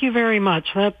 Oh, thank you very much.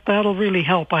 That'll really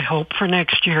help, I hope, for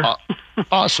next year.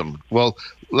 Awesome. Well,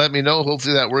 let me know.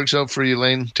 Hopefully that works out for you,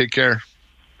 Elaine. Take care.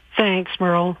 Thanks,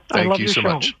 Merle. I love your show.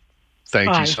 Much.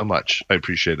 Thank you so much. I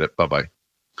appreciate it. Bye-bye.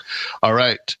 All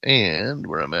right. And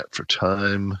where I'm at for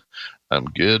time, I'm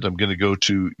good. I'm going to go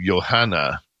to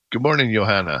Johanna. Good morning,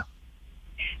 Johanna.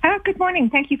 Good morning.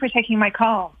 Thank you for taking my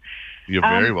call. You're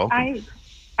very welcome.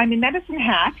 I'm in Medicine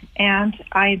Hat, and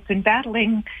I've been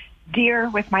battling deer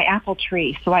with my apple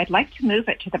tree, so I'd like to move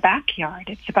it to the backyard.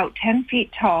 It's about 10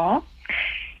 feet tall,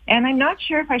 and I'm not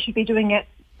sure if I should be doing it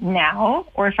now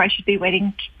or if I should be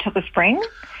waiting till the spring.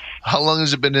 How long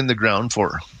has it been in the ground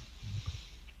for?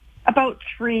 About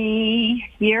 3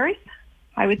 years,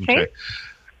 I would say.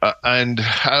 And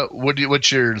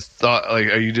what's your thought? Like,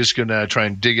 are you just going to try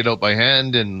and dig it out by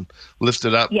hand and lift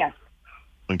it up? Yes.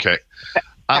 Okay.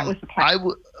 That was the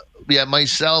plan.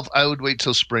 Myself, I would wait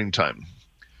till springtime.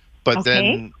 But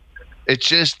then it's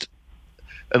just,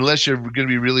 unless you're going to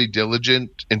be really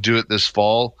diligent and do it this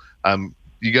fall,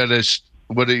 you got to,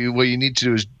 what you need to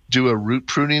do is do a root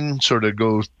pruning, sort of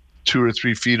go 2 or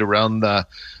 3 feet around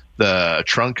the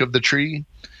trunk of the tree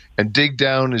and dig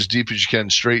down as deep as you can,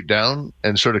 straight down,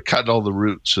 and sort of cut all the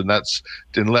roots. And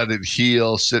then let it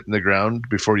heal, sit in the ground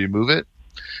before you move it.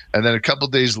 And then a couple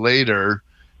of days later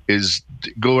is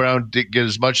go around, get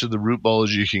as much of the root ball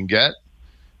as you can get,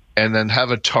 and then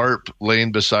have a tarp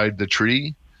laying beside the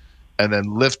tree, and then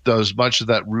lift as much of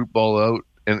that root ball out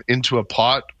and into a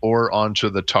pot or onto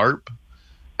the tarp,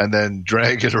 and then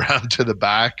drag it around to the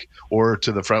back or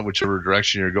to the front, whichever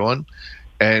direction you're going,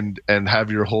 and have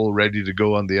your hole ready to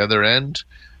go on the other end,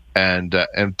 and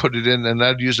put it in. And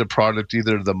I'd use a product,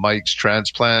 either the Mike's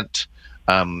Transplant.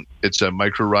 It's a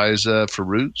mycorrhiza for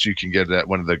roots. You can get it at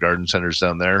one of the garden centers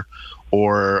down there,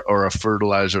 or a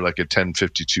fertilizer like a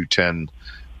 10-52-10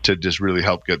 to just really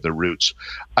help get the roots.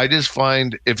 I just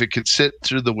find if it could sit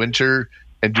through the winter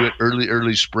and do it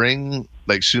early spring,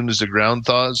 like soon as the ground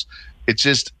thaws, it's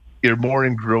just, you're more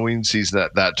in growing season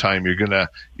at that time.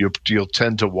 You'll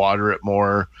tend to water it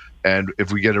more. And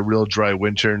if we get a real dry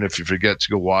winter, and if you forget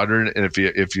to go water it, and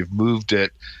if you've moved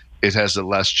it, it has a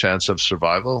less chance of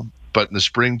survival. But in the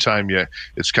springtime,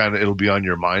 it'll be on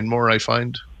your mind more, I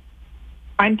find.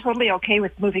 I'm totally okay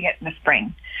with moving it in the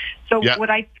spring. So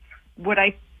would I,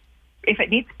 if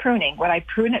it needs pruning, would I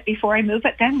prune it before I move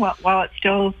it then, while it's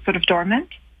still sort of dormant?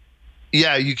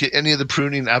 Yeah, you can. Any of the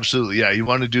pruning, absolutely. Yeah, you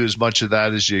want to do as much of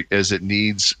that as it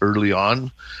needs early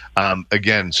on.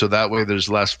 Again, so that way there's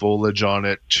less foliage on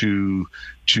it to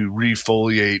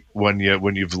refoliate when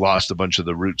you've lost a bunch of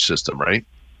the root system, right?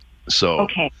 So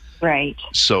okay, right.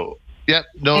 So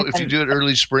if you do it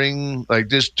early spring, like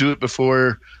just do it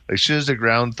before, like as soon as the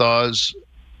ground thaws.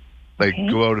 Like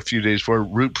go out a few days before,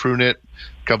 root prune it,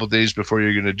 a couple days before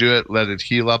you're going to do it, let it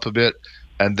heal up a bit,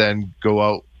 and then go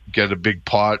out, get a big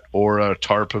pot or a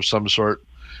tarp of some sort.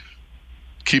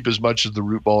 Keep as much of the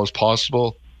root ball as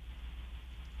possible.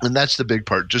 And that's the big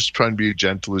part. Just try and be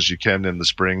gentle as you can in the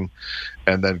spring,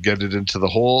 and then get it into the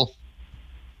hole.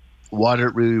 Water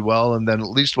it really well, and then at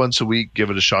least once a week, give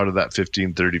it a shot of that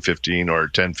 15-30-15 or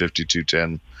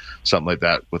 10-52-10, something like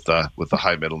that with a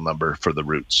high middle number for the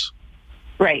roots.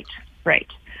 Right.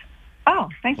 Oh,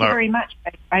 thank you very much.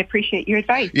 I appreciate your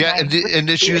advice. Yeah, and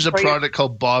just use a product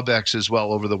called Bob-X as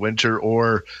well over the winter,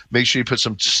 or make sure you put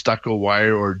some stucco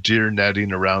wire or deer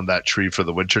netting around that tree for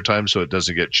the winter time so it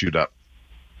doesn't get chewed up.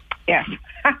 Yes.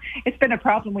 It's been a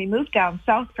problem. We moved down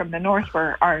south from the north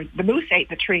where the moose ate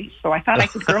the trees, so I thought I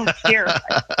could grow deer.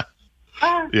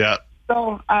 Yeah.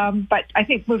 So, but I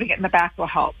think moving it in the back will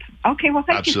help. Okay, well,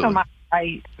 thank you so much.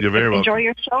 You're very welcome. Enjoy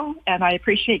your show, and I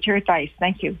appreciate your advice.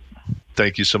 Thank you.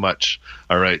 Thank you so much.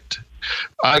 All right.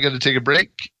 I got to take a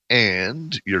break,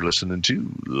 and you're listening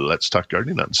to Let's Talk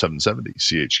Gardening on 770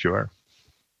 CHQR.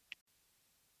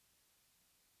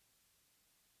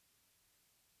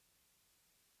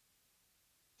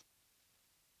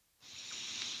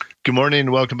 Good morning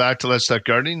and welcome back to Let's Talk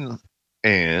Gardening.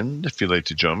 And if you'd like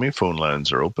to join me, phone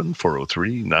lines are open,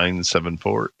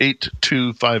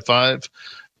 403-974-8255.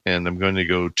 And I'm going to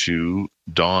go to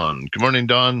Don. Good morning,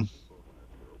 Don.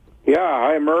 Yeah,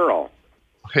 hi, Merle.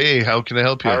 Hey, how can I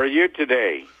help you? How are you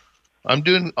today? I'm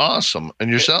doing awesome. And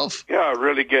yourself? Yeah,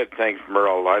 really good. Thanks,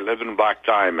 Merle. I live in Black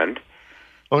Diamond.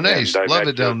 Oh, nice. Love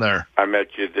it down there. I met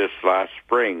you this last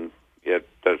spring at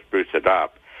Spruce It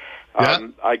Up. Yeah.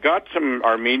 I got some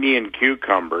Armenian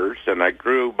cucumbers, and I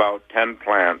grew about 10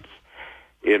 plants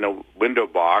in a window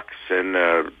box in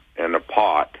a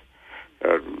pot,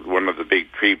 one of the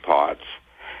big tree pots.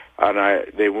 And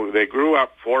they grew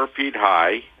up 4 feet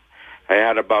high. I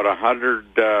had about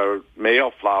 100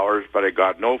 male flowers, but I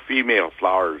got no female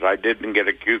flowers. I didn't get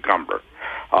a cucumber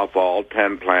off all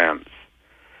 10 plants.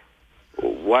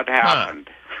 What happened?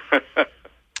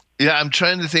 Yeah, I'm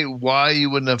trying to think why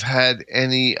you wouldn't have had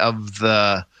any of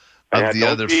the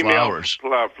other flowers.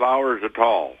 Flowers at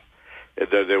all.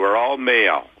 They were all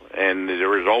male, and there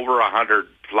was over 100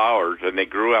 flowers, and they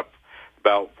grew up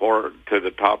about 4 to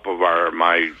the top of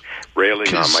my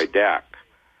railing on my deck.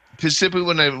 Because typically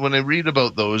when I read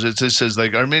about those, it just says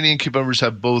like Armenian cucumbers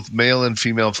have both male and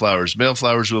female flowers. Male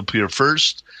flowers will appear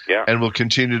first, and will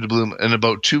continue to bloom, and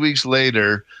about 2 weeks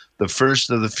later, the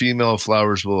first of the female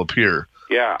flowers will appear.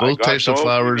 Yeah, both types of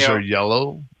flowers are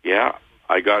yellow. Yeah,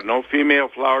 I got no female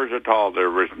flowers at all. There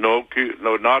was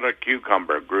not a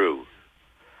cucumber grew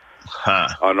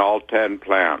on all 10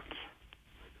 plants.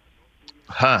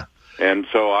 And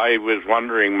so I was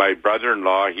wondering. My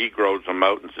brother-in-law, he grows them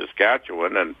out in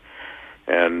Saskatchewan,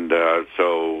 and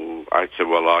so I said,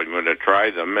 well, I'm going to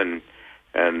try them, and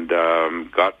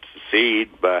got seed,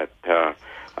 but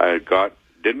I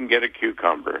didn't get a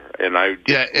cucumber, and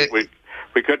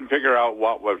we couldn't figure out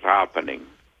what was happening.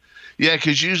 Yeah,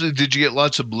 because usually, did you get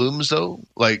lots of blooms though?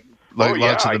 Like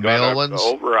lots of the male ones?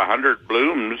 Over 100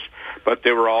 blooms, but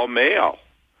they were all male.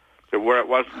 Where it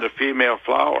wasn't a female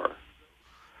flower.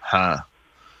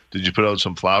 Did you put out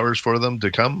some flowers for them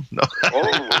to come? No.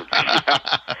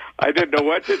 I didn't know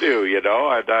what to do,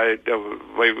 And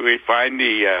we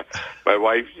finally, my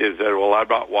wife said, well, I'm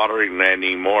not watering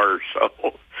anymore, so.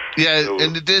 Yeah,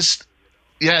 and this.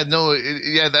 Yeah, no,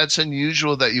 that's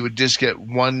unusual that you would just get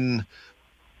one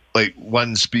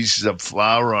species of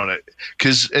flower on it.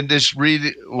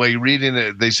 Reading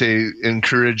it, they say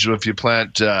encourage if you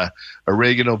plant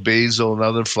oregano, basil, and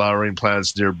other flowering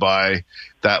plants nearby,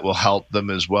 that will help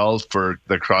them as well for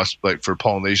the for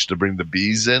pollination to bring the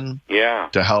bees in. Yeah,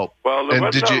 to help. Well, there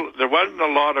wasn't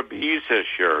a lot of bees this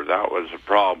year. That was a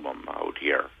problem out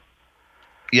here.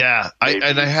 Yeah,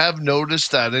 I have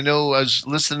noticed that. I know I was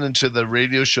listening to the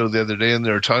radio show the other day, and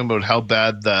they were talking about how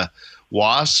bad the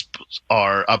wasps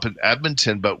are up in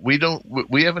Edmonton, but we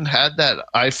haven't had that,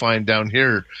 I find, down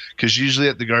here, because usually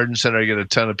at the garden center I get a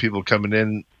ton of people coming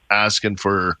in asking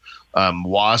for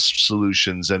wasp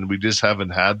solutions, and we just haven't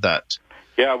had that.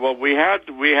 Yeah, well, we had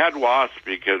wasps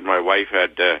because my wife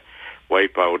had to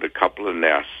wipe out a couple of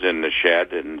nests in the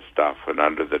shed and stuff and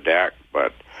under the deck,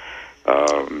 but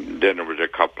then there was a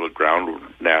couple of ground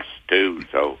nests too.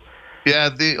 So yeah,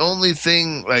 the only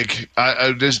thing,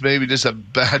 I just maybe just a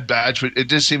bad batch, but it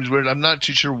just seems weird. I'm not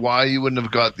too sure why you wouldn't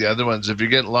have got the other ones. If you're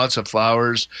getting lots of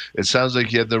flowers, it sounds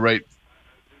like you had the right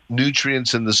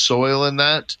nutrients in the soil in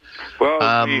that.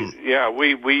 Well,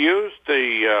 we used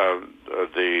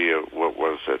the what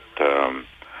was it?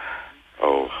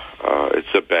 It's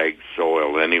a bagged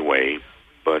soil anyway,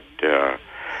 but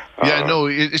Yeah, no,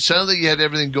 it sounded like you had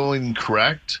everything going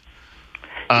correct.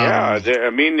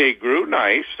 They grew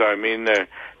nice. I mean,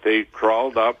 they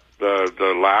crawled up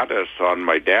the lattice on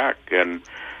my deck and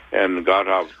got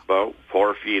up about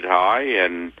 4 feet high,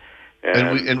 and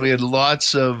we had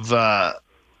lots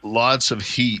of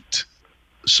heat,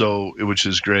 so which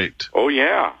is great. Oh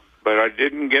yeah, but I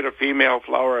didn't get a female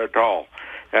flower at all,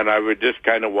 and I was just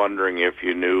kind of wondering if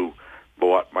you knew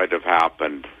what might have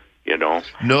happened.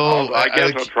 No, I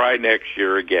guess I'll try next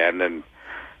year again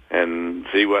and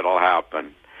see what'll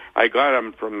happen. I got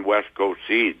them from West Coast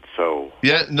Seeds, so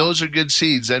yeah, those are good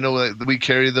seeds. I know that we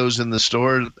carry those in the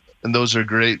store, and those are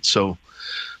great. So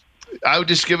I would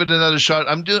just give it another shot.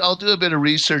 I'll do a bit of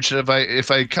research, and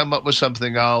if I come up with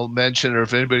something, I'll mention. Or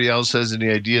if anybody else has any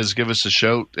ideas, give us a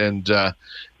shout, and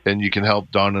you can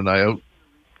help Don and I out.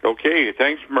 Okay,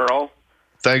 thanks, Merle.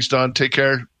 Thanks, Don. Take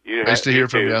care. Nice to hear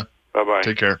from you. Bye-bye.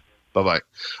 Take care. Bye-bye.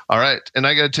 All right, and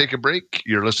I got to take a break.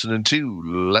 You're listening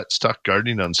to Let's Talk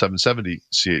Gardening on 770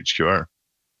 CHQR.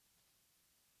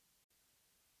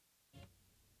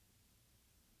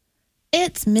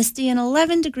 It's misty and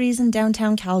 11 degrees in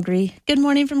downtown Calgary. Good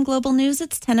morning from Global News.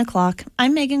 It's 10 o'clock.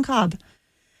 I'm Megan Cobb.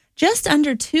 Just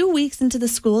under 2 weeks into the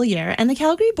school year, and the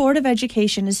Calgary Board of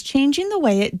Education is changing the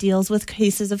way it deals with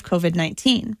cases of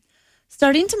COVID-19.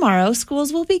 Starting tomorrow,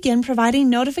 schools will begin providing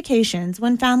notifications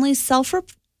when families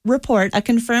self-report a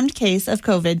confirmed case of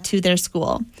COVID to their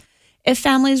school. If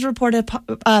families report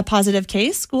a positive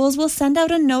case, schools will send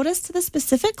out a notice to the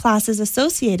specific classes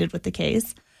associated with the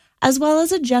case, as well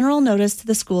as a general notice to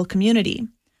the school community.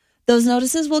 Those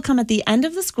notices will come at the end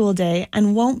of the school day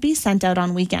and won't be sent out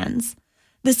on weekends.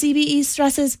 The CBE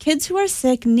stresses kids who are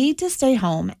sick need to stay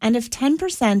home, and if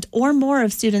 10% or more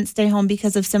of students stay home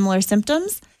because of similar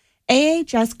symptoms,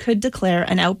 AHS could declare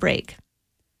an outbreak.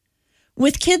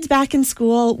 With kids back in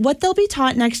school, what they'll be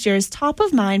taught next year is top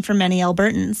of mind for many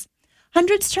Albertans.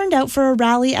 Hundreds turned out for a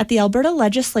rally at the Alberta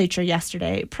Legislature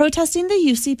yesterday, protesting the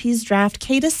UCP's draft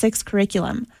K-6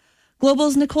 curriculum.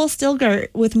 Global's Nicole Stilger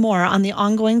with more on the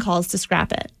ongoing calls to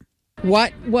scrap it.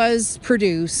 What was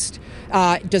produced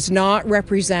does not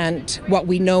represent what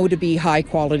we know to be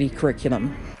high-quality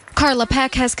curriculum. Carla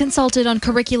Peck has consulted on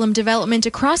curriculum development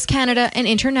across Canada and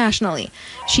internationally.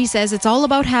 She says it's all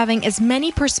about having as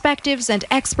many perspectives and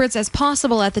experts as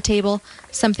possible at the table,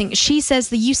 something she says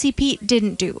the UCP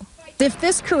didn't do. If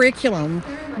this curriculum,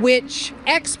 which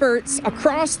experts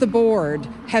across the board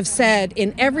have said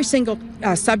in every single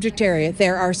subject area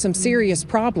there are some serious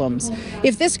problems,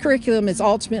 if this curriculum is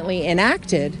ultimately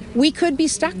enacted, we could be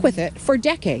stuck with it for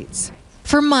decades.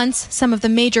 For months, some of the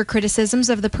major criticisms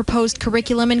of the proposed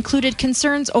curriculum included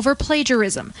concerns over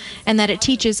plagiarism and that it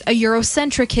teaches a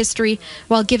Eurocentric history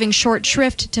while giving short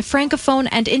shrift to Francophone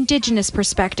and Indigenous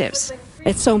perspectives.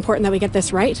 It's so important that we get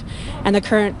this right, and the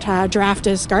current draft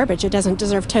is garbage. It doesn't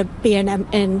deserve to be in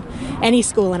any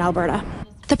school in Alberta.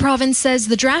 The province says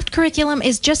the draft curriculum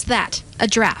is just that, a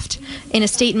draft. In a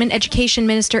statement, Education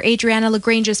Minister Adriana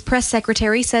Lagrange's press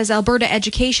secretary says Alberta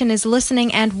Education is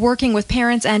listening and working with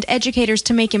parents and educators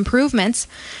to make improvements.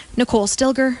 Nicole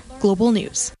Stilger, Global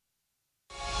News.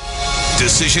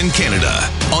 Decision Canada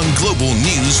on Global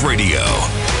News Radio.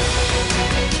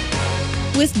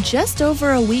 With just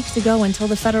over a week to go until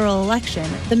the federal election,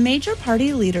 the major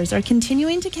party leaders are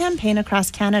continuing to campaign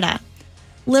across Canada.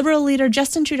 Liberal leader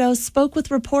Justin Trudeau spoke with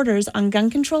reporters on gun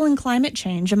control and climate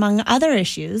change, among other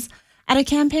issues, at a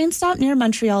campaign stop near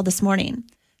Montreal this morning.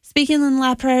 Speaking in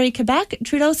La Prairie, Quebec,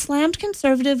 Trudeau slammed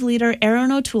Conservative leader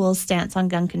Erin O'Toole's stance on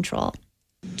gun control.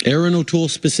 Erin O'Toole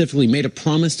specifically made a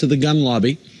promise to the gun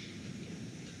lobby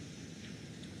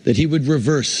that he would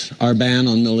reverse our ban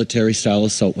on military-style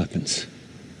assault weapons.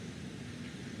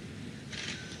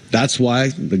 That's why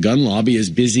the gun lobby is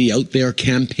busy out there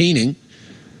campaigning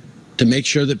to make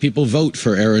sure that people vote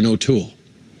for Erin O'Toole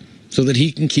so that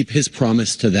he can keep his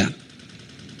promise to them.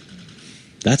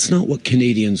 That's not what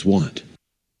Canadians want.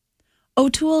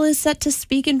 O'Toole is set to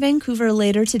speak in Vancouver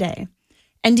later today.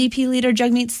 NDP leader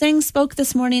Jagmeet Singh spoke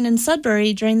this morning in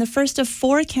Sudbury during the first of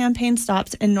 4 campaign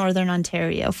stops in Northern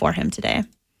Ontario for him today.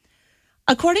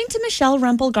 According to Michelle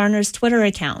Rempel-Garner's Twitter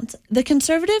account, the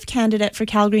Conservative candidate for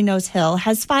Calgary Nose Hill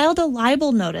has filed a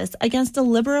libel notice against a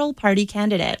Liberal Party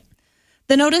candidate.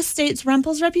 The notice states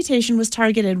Rempel's reputation was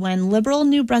targeted when Liberal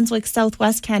New Brunswick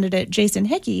Southwest candidate Jason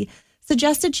Hickey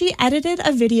suggested she edited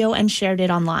a video and shared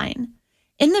it online.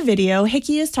 In the video,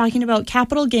 Hickey is talking about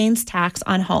capital gains tax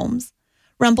on homes.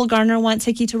 Rempel-Garner wants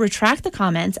Hickey to retract the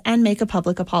comments and make a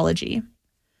public apology.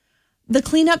 The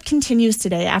cleanup continues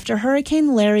today after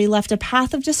Hurricane Larry left a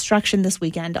path of destruction this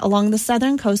weekend along the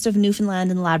southern coast of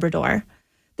Newfoundland and Labrador.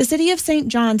 The city of St.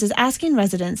 John's is asking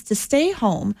residents to stay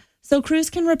home so crews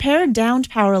can repair downed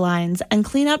power lines and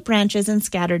clean up branches and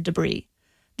scattered debris.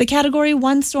 The Category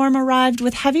 1 storm arrived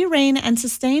with heavy rain and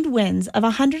sustained winds of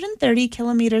 130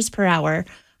 kilometers per hour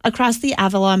across the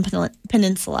Avalon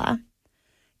Peninsula.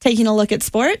 Taking a look at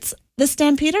sports, the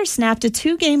Stampeders snapped a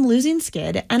 2-game losing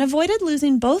skid and avoided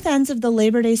losing both ends of the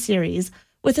Labor Day series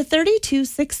with a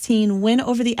 32-16 win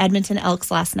over the Edmonton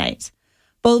Elks last night.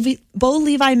 Bo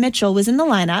Levi Mitchell was in the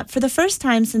lineup for the first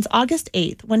time since August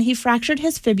 8th when he fractured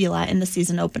his fibula in the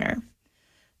season opener.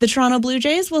 The Toronto Blue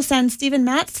Jays will send Steven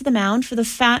Matz to the mound for the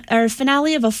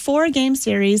finale of a 4-game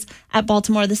series at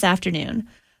Baltimore this afternoon.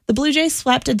 The Blue Jays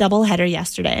swept a doubleheader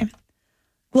yesterday.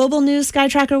 Global News Sky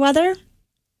Tracker weather.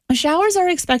 Showers are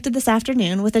expected this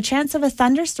afternoon with a chance of a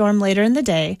thunderstorm later in the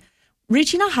day,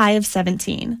 reaching a high of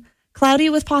 17. Cloudy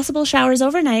with possible showers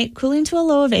overnight, cooling to a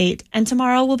low of 8, and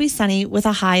tomorrow will be sunny with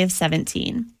a high of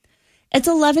 17. It's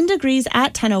 11 degrees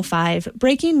at 10:05.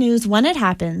 Breaking news when it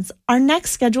happens. Our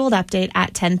next scheduled update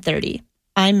at 10:30.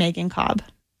 I'm Megan Cobb.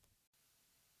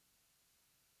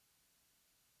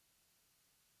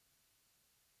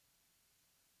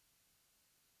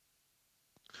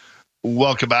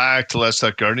 Welcome back to Let's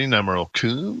Talk Gardening. I'm Earl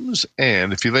Coombs.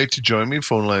 And if you'd like to join me,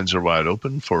 phone lines are wide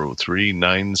open,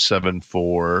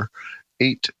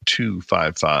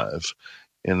 403-974-8255.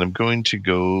 And I'm going to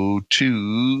go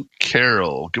to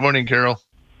Carol. Good morning, Carol.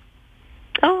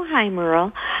 Oh, hi,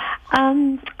 Merle.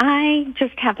 I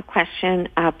just have a question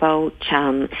about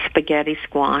spaghetti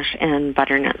squash and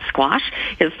butternut squash.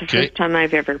 It's the first time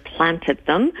I've ever planted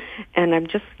them, and I'm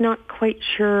just not quite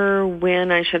sure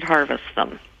when I should harvest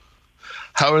them.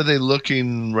 How are they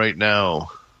looking right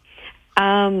now?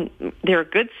 They're a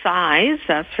good size,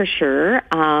 that's for sure.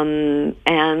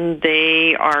 And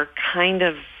they are kind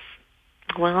of,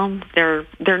 well,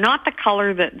 they're not the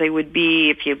color that they would be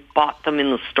if you bought them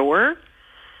in the store.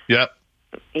 Yep.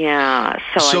 Yeah.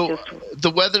 So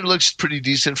the weather looks pretty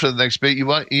decent for the next bit. You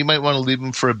might want to leave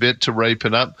them for a bit to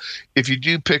ripen up. If you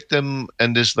do pick them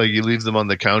and just you leave them on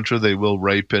the counter, they will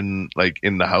ripen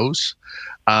in the house.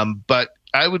 But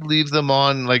I would leave them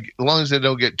on as long as they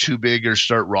don't get too big or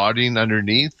start rotting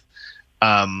underneath.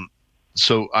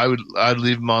 So I'd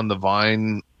leave them on the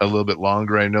vine a little bit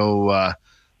longer. I know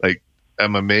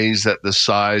I'm amazed at the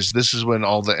size. This is when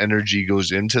all the energy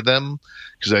goes into them,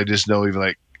 because I just know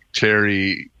even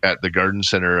Terry at the garden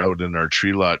center out in our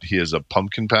tree lot, he has a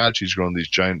pumpkin patch. He's growing these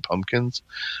giant pumpkins.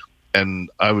 And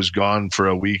I was gone for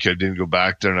a week. I didn't go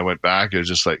back there, and I went back. It was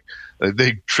just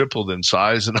they tripled in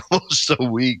size in almost a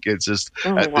week. It's just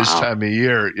this time of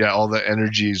year, all the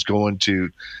energy is going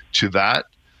to that.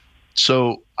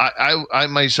 So I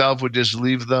myself would just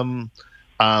leave them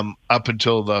up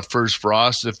until the first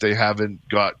frost if they haven't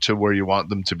got to where you want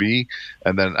them to be,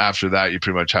 and then after that you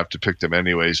pretty much have to pick them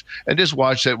anyways. And just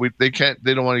watch that they can't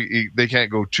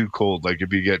go too cold.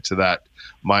 If you get to that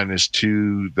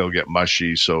 -2, they'll get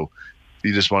mushy. So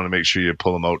you just want to make sure you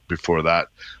pull them out before that.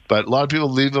 But a lot of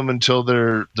people leave them until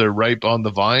they're ripe on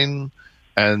the vine.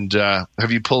 And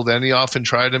have you pulled any off and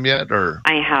tried them yet? Or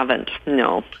I haven't.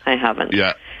 No, I haven't.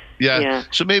 Yeah.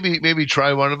 So maybe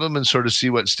try one of them and sort of see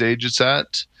what stage it's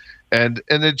at. And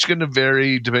it's going to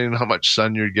vary depending on how much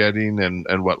sun you're getting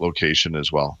and what location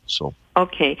as well. So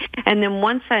okay. And then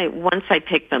once I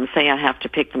pick them, say I have to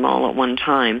pick them all at one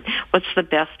time, what's the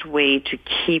best way to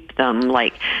keep them?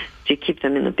 Do you keep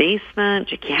them in the basement?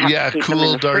 Do you have to keep them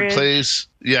in the dark fridge? place.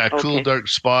 Yeah, okay. Cool, dark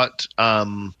spot.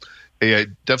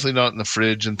 Definitely not in the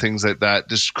fridge and things like that.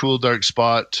 Just cool, dark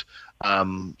spot.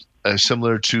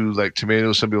 Similar to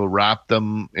tomatoes, some people wrap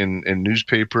them in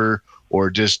newspaper or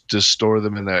just store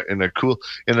them in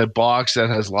a box that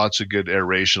has lots of good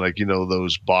aeration,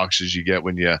 those boxes you get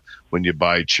when you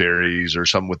buy cherries or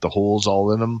something with the holes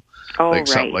all in them,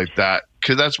 something like that.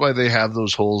 Because that's why they have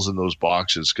those holes in those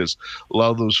boxes, because a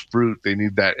lot of those fruit, they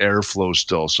need that airflow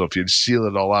still. So if you seal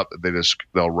it all up,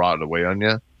 they'll rot away on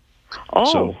you.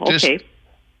 Oh, okay.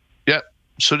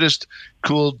 So just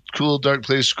cool, dark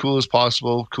place, cool as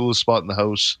possible, coolest spot in the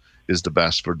house is the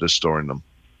best for just storing them.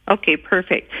 Okay,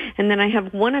 perfect. And then I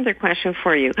have one other question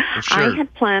for you. Sure. I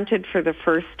had planted for the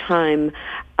first time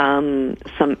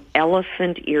some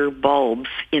elephant ear bulbs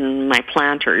in my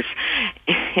planters,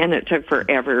 and it took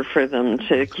forever for them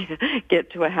to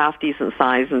get to a half decent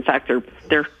size. In fact,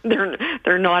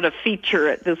 they're not a feature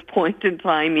at this point in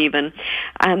time even.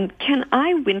 Can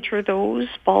I winter those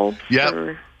bulbs?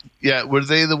 Yeah. Yeah, were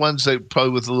they the ones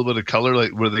probably with a little bit of color?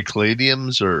 Were they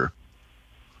caladiums or?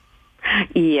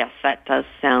 Yes, that does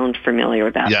sound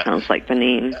familiar. That sounds like the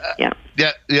name. Yeah.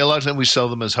 A lot of times we sell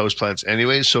them as houseplants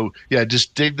anyway. So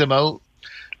just dig them out.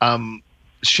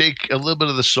 shake a little bit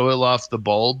of the soil off the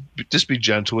bulb. Just be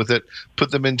gentle with it.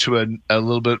 Put them into a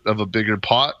little bit of a bigger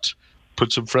pot.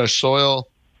 Put some fresh soil,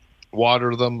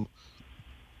 water them,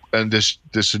 and just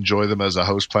enjoy them as a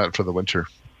house plant for the winter.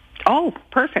 Oh,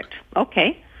 perfect.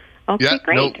 Okay. Okay,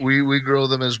 great. No, we grow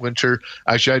them as winter.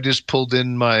 Actually, I just pulled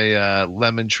in my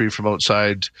lemon tree from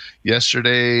outside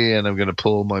yesterday, and I'm going to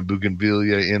pull my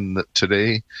bougainvillea in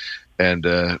today. And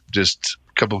just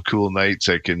a couple of cool nights,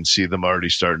 I can see them already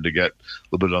starting to get a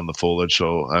little bit on the foliage.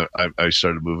 So I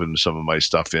started moving some of my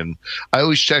stuff in. I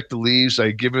always check the leaves.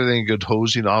 I give everything a good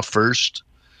hosing off first,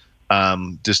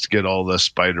 just to get all the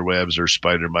spider webs or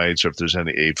spider mites, or if there's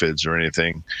any aphids or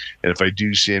anything. And if I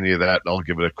do see any of that, I'll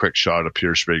give it a quick shot of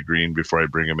Pure Spray Green before I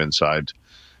bring them inside.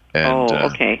 And,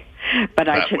 okay. But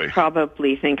I should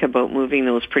probably think about moving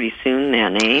those pretty soon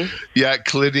then, eh? Yeah,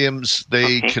 caladiums,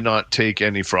 they cannot take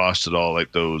any frost at all,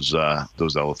 like those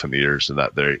elephant ears, and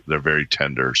that they're very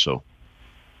tender. So,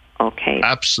 okay,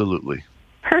 absolutely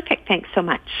perfect. Thanks so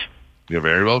much. You're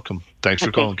very welcome. Thanks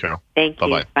for calling, Carol. Thank you.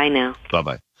 Bye-bye. Bye now.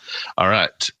 Bye-bye. All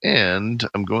right, and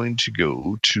I'm going to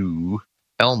go to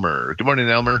Elmer. Good morning,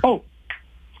 Elmer. Oh,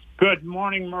 good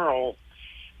morning, Merle.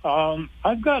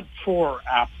 I've got 4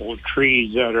 apple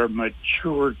trees that are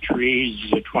mature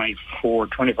trees, 24,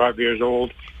 25 years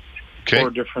old, 4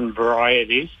 different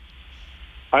varieties.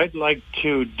 I'd like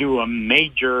to do a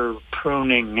major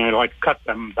pruning. I'd like cut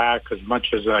them back as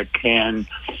much as I can.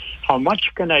 How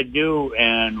much can I do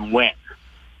and when?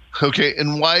 Okay,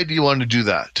 and why do you want to do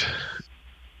that?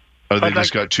 Are they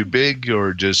just got too big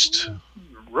or just...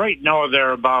 Right now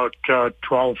they're about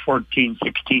 12, 14,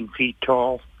 16 feet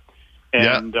tall.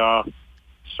 And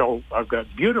so I've got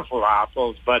beautiful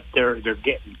apples, but they're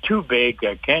getting too big.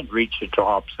 I can't reach the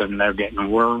tops, and they're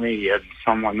getting wormy, and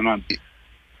some of them...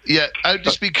 Yeah, I would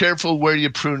just be careful where you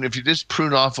prune. If you just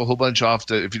prune off a whole bunch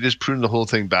if you just prune the whole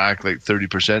thing back like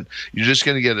 30%, you're just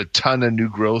going to get a ton of new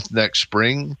growth next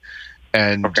spring.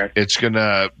 And it's going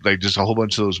to, like, just a whole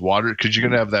bunch of those water, because you're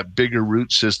going to have that bigger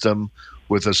root system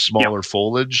with a smaller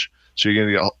foliage. So you're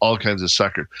going to get all kinds of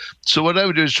sucker. So what I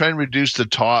would do is try and reduce the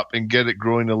top and get it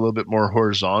growing a little bit more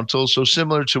horizontal. So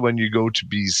similar to when you go to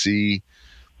BC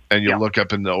and you look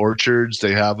up in the orchards,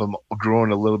 they have them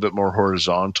growing a little bit more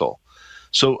horizontal.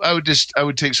 So I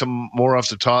would take some more off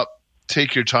the top,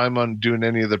 take your time on doing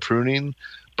any of the pruning,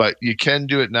 but you can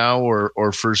do it now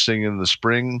or first thing in the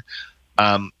spring.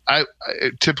 I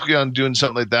typically on doing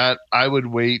something like that, I would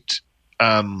wait,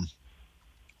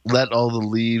 let all the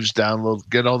leaves download,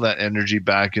 get all that energy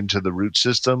back into the root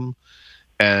system.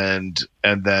 And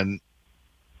then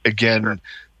again,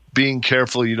 being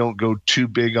careful you don't go too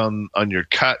big on your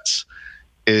cuts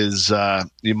is,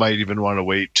 you might even want to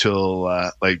wait till,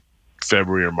 like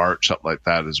February or March, something like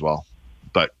that as well.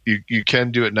 But you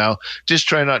can do it now. Just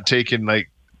try not taking like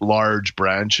large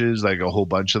branches, like a whole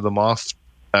bunch of them off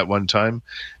at one time.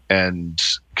 And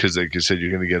because like I said, you're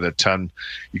going to get a ton.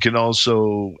 You can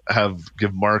also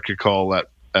give Mark a call at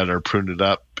our Prune It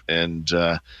Up. And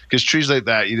because trees like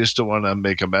that, you just don't want to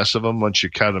make a mess of them. Once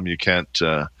you cut them, you can't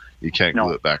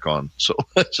glue it back on. So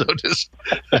just...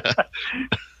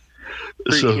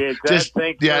 Appreciate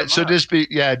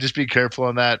that. Just be careful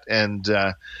on that, and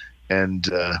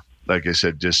like I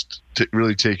said, just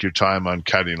really take your time on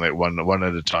cutting, like one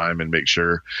at a time, and make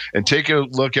sure, and take a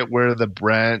look at where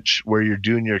you're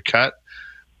doing your cut,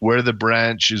 where the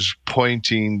branch is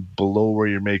pointing below where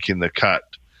you're making the cut.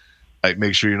 Like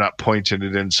make sure you're not pointing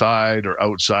it inside or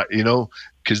outside,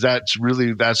 because that's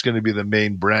going to be the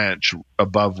main branch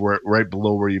above right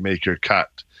below where you make your cut.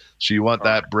 So you want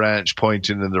that branch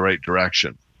pointing in the right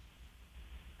direction.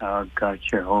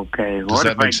 Gotcha. Okay. Does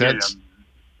that make sense? Get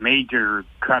a major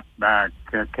cutback?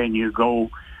 Can you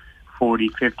go 40,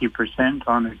 50%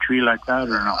 on a tree like that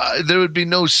or not? There would be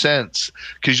no sense,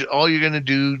 because all you're going to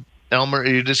do, Elmer,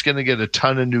 you're just going to get a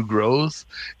ton of new growth.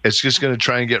 It's just going to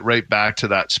try and get right back to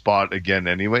that spot again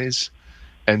anyways.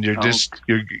 And you're going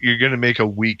to make a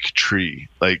weak tree.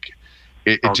 Like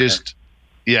it just...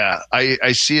 Yeah,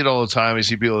 I see it all the time. I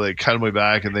see people that cut them way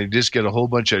back and they just get a whole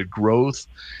bunch of growth,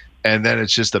 and then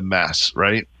it's just a mess,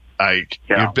 right?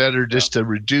 You're better just to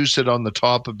reduce it on the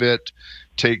top a bit,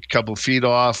 take a couple feet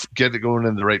off, get it going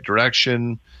in the right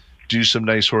direction, do some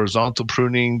nice horizontal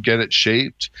pruning, get it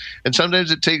shaped. And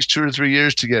sometimes it takes 2 or 3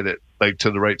 years to get it like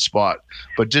to the right spot.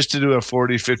 But just to do a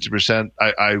 40, 50%,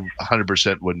 I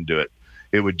 100% wouldn't do it.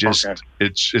 It would just,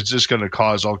 it's just going to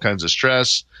cause all kinds of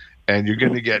stress. And you're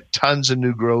going to get tons of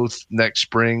new growth next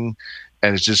spring,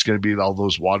 and it's just going to be all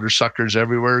those water suckers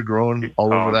everywhere growing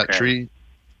all over that tree.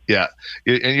 Yeah,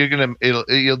 and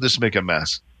you'll just make a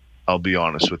mess. I'll be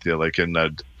honest with you. Like, and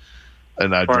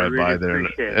And I'd drive by there.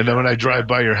 And then when I drive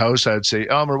by your house, I'd say,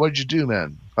 Elmer, what'd you do,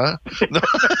 man? Huh?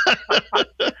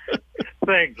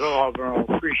 Thanks, Elmer. I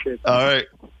appreciate that. All right.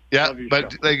 Yeah,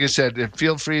 but like I said,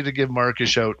 feel free to give Mark a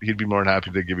shout. He'd be more than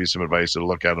happy to give you some advice and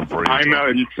look at him for you. I'm out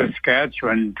in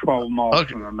Saskatchewan, 12 miles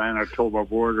from the Manitoba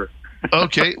border.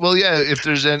 Okay, well, yeah, if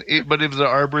there's the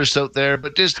arborists out there,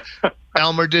 but just,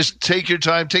 Elmer, just take your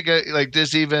time, just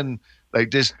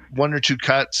one or two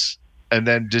cuts, and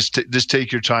then just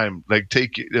take your time.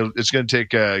 It's going to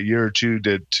take a year or two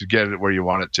to get it where you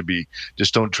want it to be.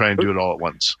 Just don't try and do it all at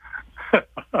once.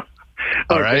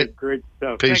 All right? Great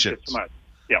stuff. Patience. Thank you so much.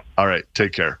 Yeah. All right.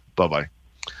 Take care. Bye-bye.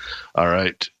 All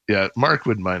right. Yeah, Mark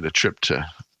wouldn't mind a trip to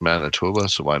Manitoba,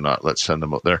 so why not? Let's send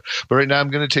them out there. But right now I'm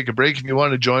going to take a break. If you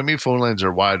want to join me, phone lines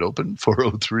are wide open,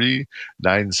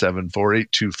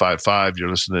 403-974-8255. You're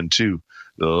listening to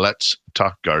Let's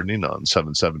Talk Gardening on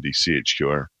 770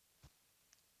 CHQR.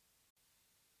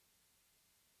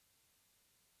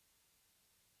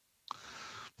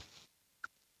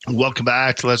 Welcome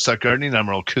back to Let's Talk Gardening. I'm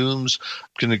Merle Coombs. I'm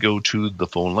going to go to the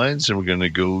phone lines, and we're going to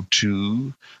go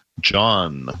to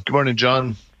John. Good morning,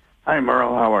 John. Hi,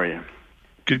 Merle. How are you?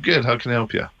 Good. How can I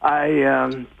help you?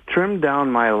 I trimmed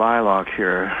down my lilac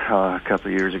here a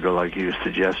couple of years ago, like you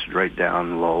suggested, right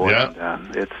down low. Yeah.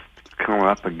 And it's come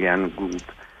up again.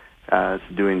 It's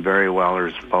doing very well.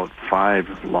 There's about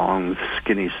 5 long,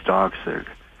 skinny stalks.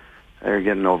 They're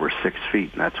getting over 6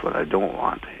 feet, and that's what I don't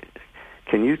want.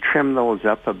 Can you trim those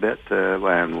up a bit?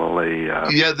 And will they?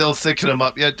 Yeah, they'll thicken them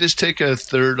up. Yeah, just take a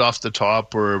third off the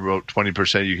top, or about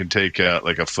 20%. You can take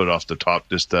like a foot off the top,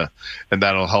 and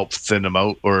that'll help thin them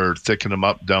out or thicken them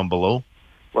up down below.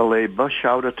 Will they bush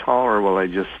out at all, or will they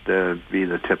just be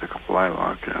the typical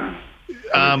lilac?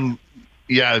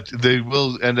 Yeah, they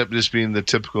will end up just being the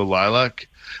typical lilac.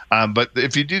 But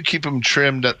if you do keep them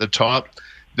trimmed at the top,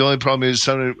 the only problem is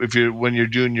when you're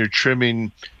doing your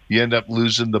trimming, you end up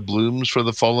losing the blooms for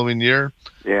the following year.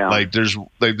 Yeah.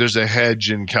 There's a hedge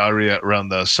in Calgary around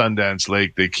the Sundance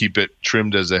Lake. They keep it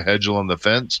trimmed as a hedge along the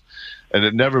fence, and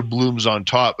it never blooms on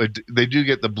top. They do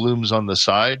get the blooms on the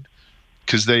side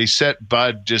because they set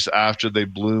bud just after they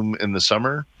bloom in the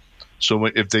summer. So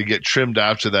if they get trimmed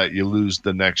after that, you lose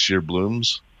the next year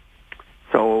blooms.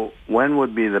 So when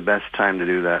would be the best time to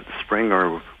do that? Spring,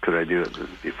 or could I do it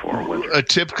before winter?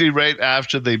 Typically right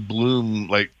after they bloom,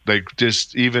 like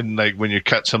just even like when you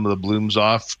cut some of the blooms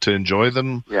off to enjoy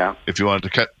them. Yeah. If you want to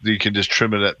cut, you can just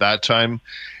trim it at that time.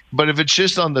 But if it's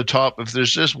just on the top, if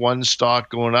there's just one stalk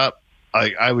going up,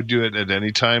 I would do it at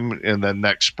any time, and then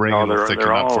next spring it'll thicken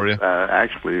up for you.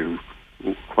 Actually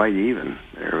quite even.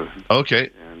 Okay.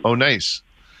 Oh, nice.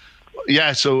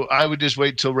 Yeah, so I would just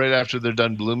wait till right after they're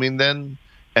done blooming then,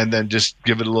 and then just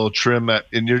give it a little trim,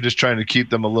 and you're just trying to keep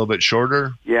them a little bit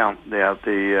shorter? Yeah.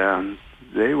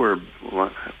 They were,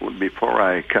 before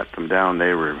I cut them down,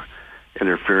 they were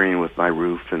interfering with my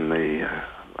roof and the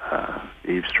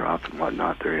eaves trough and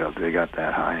whatnot. They got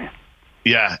that high.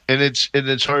 Yeah, and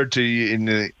it's hard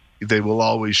to, they will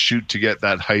always shoot to get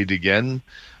that height again,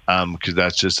 because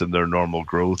that's just in their normal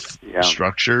growth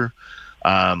structure.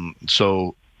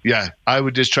 So, yeah, I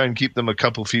would just try and keep them a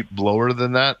couple feet lower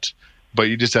than that, but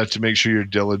you just have to make sure you're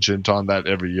diligent on that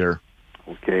every year.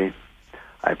 Okay.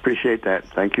 I appreciate that.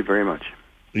 Thank you very much.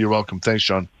 You're welcome. Thanks,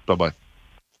 John. Bye-bye.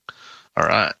 All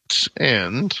right.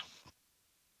 And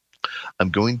I'm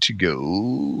going to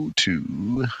go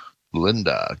to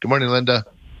Linda. Good morning, Linda.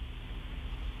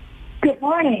 Good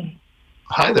morning.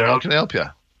 Hi there. How can I help you?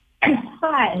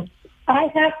 Hi. I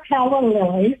have calla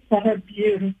lilies that are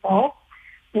beautiful.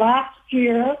 Last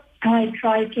year, I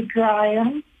tried to dry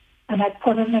them, and I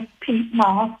put them in peat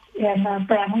moss in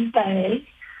Brown Bay.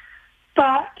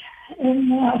 But in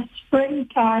the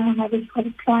springtime, when I was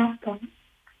going to plant them,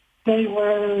 they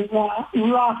were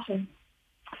rotten.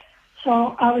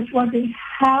 So I was wondering,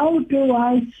 how do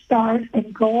I start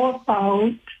and go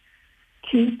about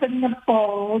keeping the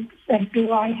bulbs, and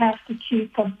do I have to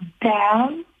keep them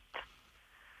down?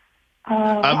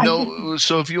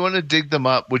 So if you want to dig them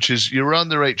up, you're on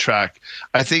the right track.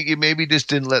 I think you maybe just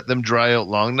didn't let them dry out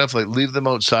long enough. Like leave them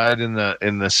outside in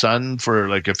the sun for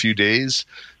like a few days.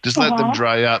 Just let them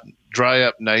dry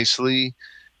up nicely,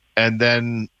 and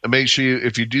then make sure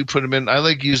if you do put them in, I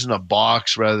like using a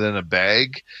box rather than a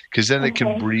bag, because then it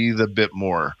can breathe a bit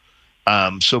more.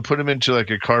 So put them into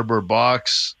like a cardboard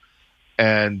box,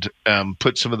 and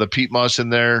put some of the peat moss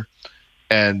in there.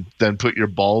 And then put your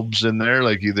bulbs in there,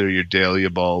 like either your dahlia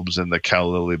bulbs and the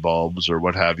calla lily bulbs or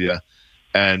what have you,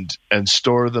 and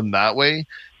store them that way.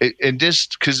 And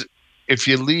just because if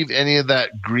you leave any of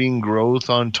that green growth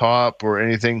on top or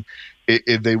anything,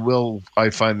 they will, I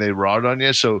find they rot on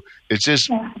you. So it's just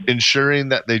ensuring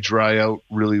that they dry out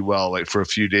really well, like for a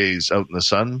few days out in the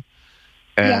sun.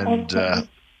 And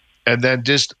and then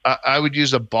just, I would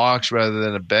use a box rather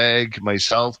than a bag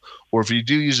myself. Or if you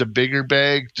do use a bigger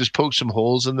bag, just poke some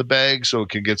holes in the bag so it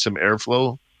can get some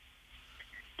airflow.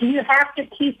 Do you have to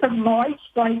keep them moist,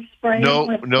 like spraying?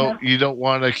 No, you don't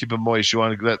want to keep them moist. You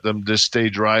want to let them just stay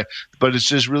dry. But it's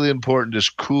just really important,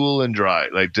 just cool and dry,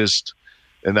 like just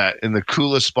in the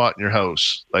coolest spot in your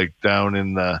house, like down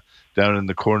in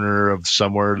the corner of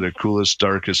somewhere, the coolest,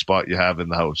 darkest spot you have in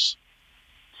the house.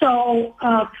 So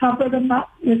cover them up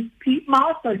with peat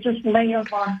moss, or just lay them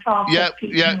on top of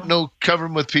peat moss? No, cover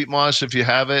them with peat moss if you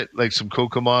have it, like some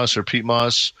cocoa moss or peat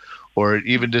moss, or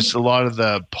even just a lot of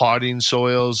the potting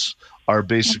soils are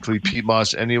basically peat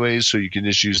moss anyways, so you can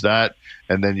just use that,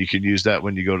 and then you can use that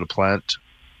when you go to plant.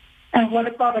 And what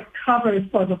about a cover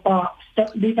for the box?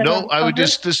 No, I would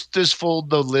just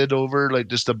fold the lid over, like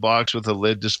just a box with a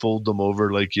lid, just fold them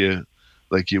over like you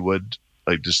would.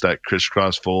 Like just that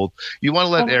crisscross fold. You want to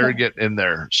let air get in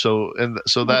there. So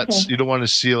that's, you don't want to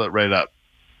seal it right up.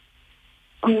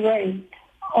 Great.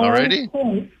 Alrighty.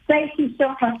 Okay. Thank you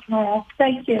so much, Merle.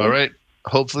 Thank you. All right.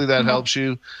 Hopefully that helps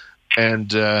you,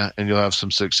 and you'll have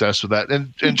some success with that.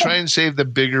 And try and save the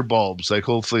bigger bulbs. Like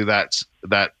hopefully that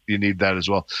you need that as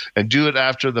well. And do it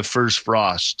after the first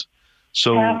frost.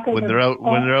 So when they're out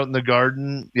in the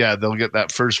garden, they'll get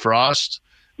that first frost,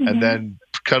 and then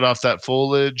cut off that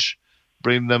foliage.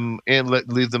 Bring them in,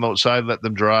 leave them outside, let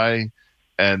them dry,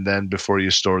 and then before you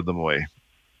store them away.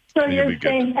 So you're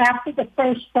saying after the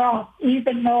first frost,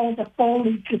 even though the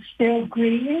foliage is still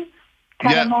green?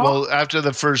 Well, after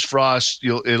the first frost,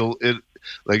 it'll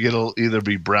either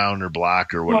be brown or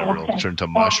black or whatever. It'll turn to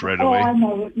mush right away. I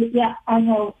know. Yeah, I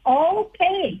know.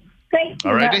 Okay. Thank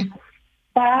you. All righty.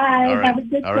 Bye. All right. Have a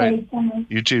good day. Right.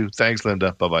 You too. Thanks,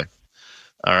 Linda. Bye-bye.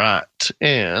 All right.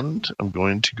 And I'm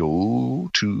going to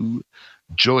go to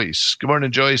Joyce. Good morning,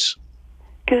 Joyce.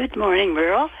 Good morning,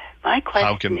 Merle. My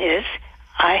question is,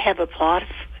 I have a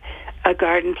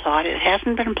garden plot. It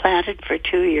hasn't been planted for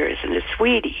 2 years, and it's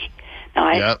weedy. Now,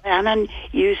 I plan on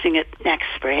using it next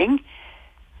spring.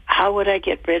 How would I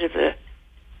get rid of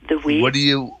the weeds? What do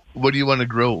you want to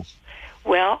grow?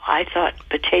 Well, I thought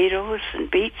potatoes and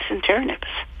beets and turnips.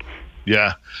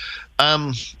 Yeah.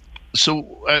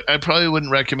 So I probably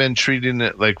wouldn't recommend treating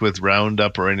it like with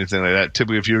Roundup or anything like that.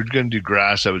 Typically, if you're going to do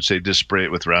grass, I would say just spray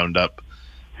it with Roundup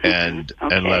and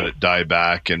let it die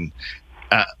back. And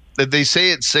they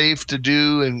say it's safe to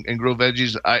do and grow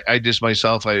veggies. I just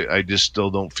myself, I just still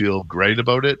don't feel great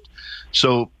about it.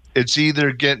 So it's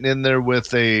either getting in there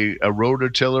with a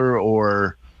rototiller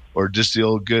or just the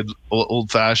old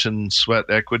fashioned sweat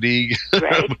equity,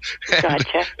 right?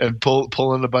 Gotcha. and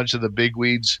pulling a bunch of the big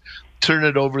weeds. Turn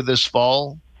it over this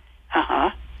fall.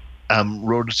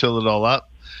 Rototill it all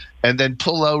up, and then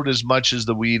pull out as much as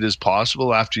the weed as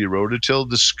possible after you rototill,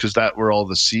 this because that's where all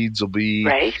the seeds will be,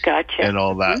 right? Gotcha. And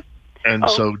all that. And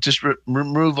so just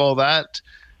remove all that,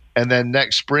 and then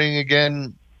next spring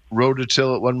again,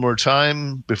 rototill it one more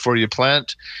time before you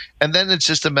plant, and then it's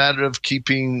just a matter of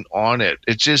keeping on it.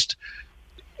 It's just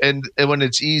and when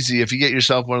it's easy, if you get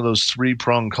yourself one of those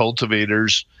 3-prong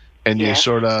cultivators. And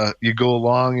you go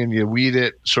along and you weed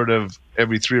it sort of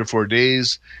every 3 or 4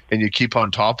 days, and you keep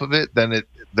on top of it. Then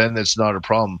it's not a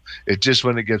problem. It just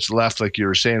when it gets left, like you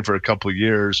were saying, for a couple of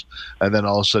years, and then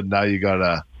all of a sudden now you got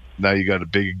a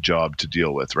big job to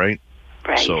deal with, right?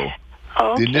 Right. So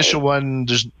the initial one,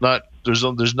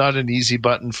 there's not an easy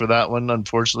button for that one,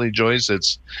 unfortunately, Joyce.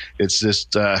 It's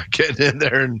just getting in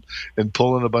there and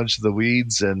pulling a bunch of the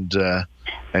weeds and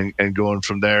going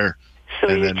from there. So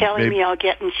you're telling me I'll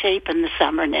get in shape in the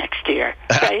summer next year,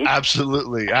 right?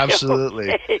 Absolutely.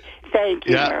 Okay. Thank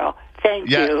you, Merle. Thank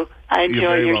you. I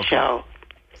enjoy your show.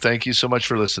 Thank you so much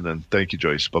for listening. Thank you,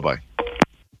 Joyce. Bye-bye.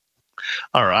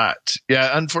 All right.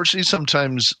 Yeah, unfortunately,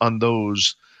 sometimes on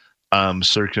those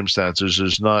circumstances,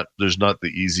 there's not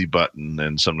the easy button,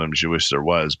 and sometimes you wish there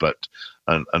was, but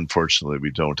unfortunately,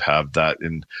 we don't have that.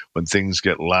 And when things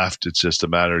get left, it's just a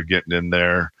matter of getting in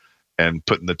there and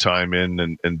putting the time in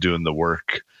and doing the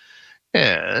work.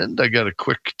 And I got a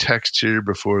quick text here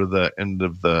before the end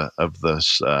of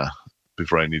this,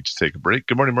 before I need to take a break.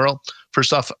 Good morning, Merle.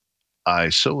 First off, I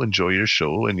so enjoy your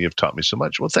show, and you've taught me so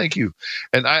much. Well, thank you.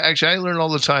 And I learn all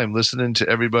the time listening to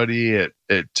everybody.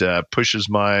 It pushes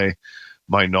my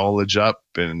knowledge up,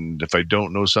 and if I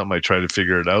don't know something, I try to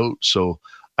figure it out. So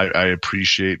I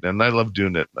appreciate, and I love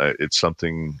doing it. It's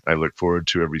something I look forward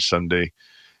to every Sunday.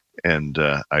 And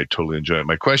I totally enjoy it.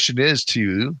 My question is to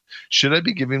you, should I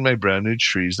be giving my brand new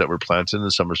trees that were planted in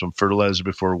the summer some fertilizer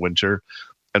before winter?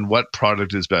 and what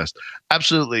product is best.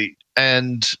 Absolutely.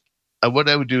 And what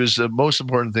I would do is the most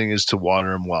important thing is to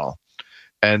water them well.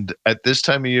 And at this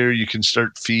time of year, you can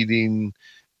start feeding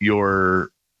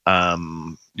your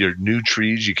new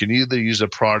trees. You can either use a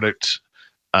product,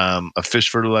 a fish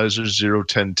fertilizer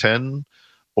 0-10-10,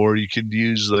 or you can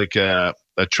use like a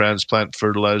transplant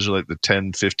fertilizer like the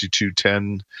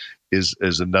 10-52-10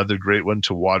 is another great one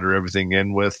to water everything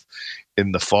in with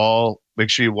in the fall. Make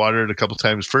sure you water it a couple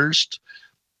times first,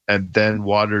 and then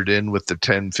water it in with the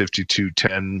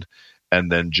 10-52-10. And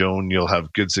then, Joan, you'll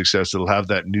have good success. It'll have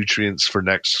that nutrients for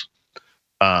next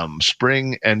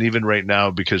spring, and even right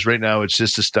now, because right now it's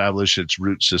just established its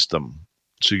root system.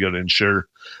 So you got to ensure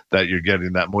that you're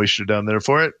getting that moisture down there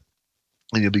for it,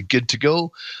 and you'll be good to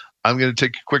go. I'm going to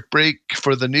take a quick break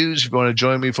for the news. If you want to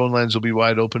join me, phone lines will be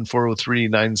wide open,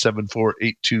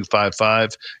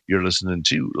 403-974-8255. You're listening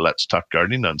to Let's Talk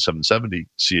Gardening on 770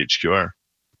 CHQR.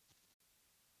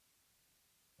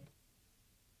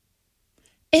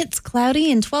 It's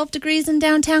cloudy and 12 degrees in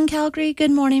downtown Calgary.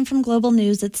 Good morning from Global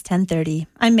News. It's 10:30.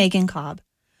 I'm Megan Cobb.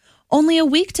 Only a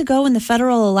week to go in the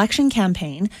federal election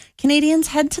campaign, Canadians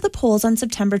head to the polls on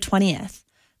September 20th.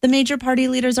 The major party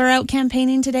leaders are out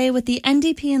campaigning today, with the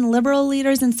NDP and Liberal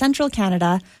leaders in central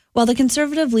Canada, while the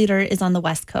Conservative leader is on the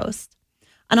West Coast.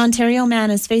 An Ontario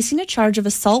man is facing a charge of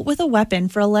assault with a weapon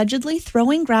for allegedly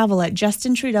throwing gravel at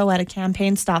Justin Trudeau at a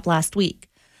campaign stop last week.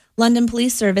 London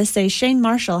Police Service says Shane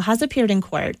Marshall has appeared in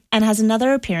court and has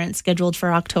another appearance scheduled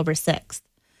for October 6th.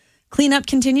 Cleanup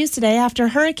continues today after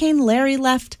Hurricane Larry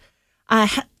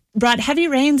brought heavy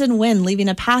rains and wind, leaving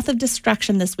a path of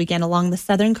destruction this weekend along the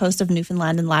southern coast of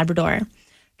Newfoundland and Labrador.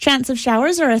 Chance of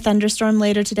showers or a thunderstorm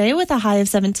later today with a high of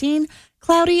 17,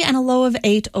 cloudy and a low of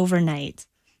 8 overnight.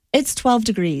 It's 12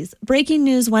 degrees. Breaking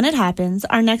news when it happens.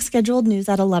 Our next scheduled news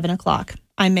at 11 o'clock.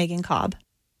 I'm Megan Cobb.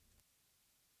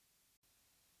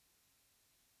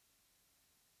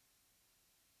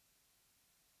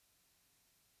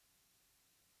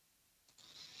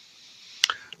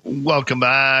 Welcome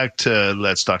back to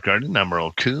Let's Talk Gardening. I'm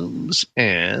Merle Coombs,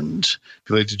 and if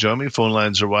you'd like to join me, phone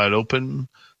lines are wide open,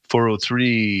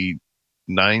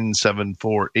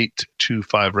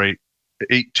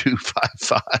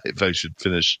 403-974-8255. I should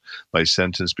finish my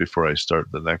sentence before I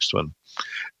start the next one.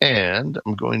 And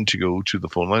I'm going to go to the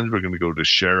phone lines. We're going to go to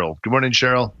Cheryl. Good morning,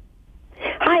 Cheryl.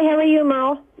 Hi, how are you,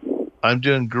 Merle? I'm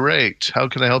doing great. How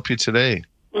can I help you today?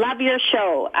 Love your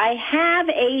show. I have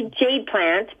a jade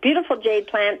plant, beautiful jade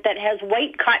plant that has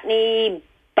white cottony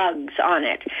bugs on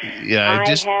it. Yeah, I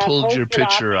just pulled your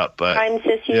picture up. Times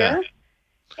this year,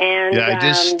 and I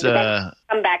just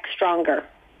come back stronger.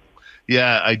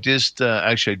 Yeah, I just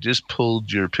actually I just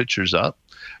pulled your pictures up,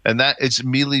 and that it's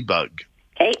mealybug.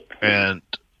 Okay. And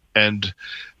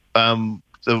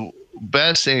the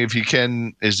best thing, if you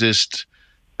can, is just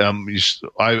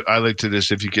I like to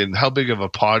this. If you can, how big of a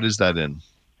pot is that in?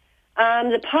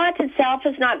 The pot itself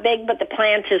is not big, but the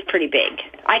plant is pretty big.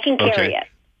 I can carry it.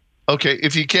 Okay,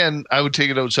 if you can, I would take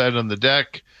it outside on the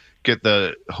deck, get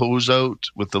the hose out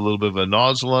with a little bit of a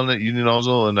nozzle on it, uni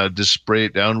nozzle, and just spray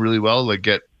it down really well, like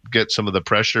get some of the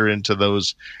pressure into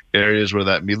those areas where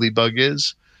that mealybug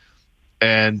is.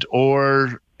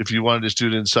 Or if you want to just do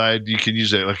it inside, you can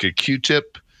use it like a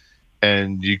Q-tip,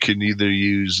 and you can either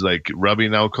use like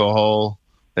rubbing alcohol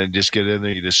and just get in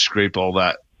there. You just scrape all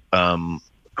that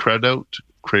crud out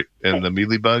and the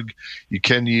mealybug. You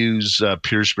can use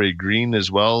Pure Spray Green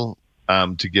as well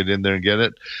to get in there and get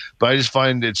it. But I just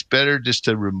find it's better just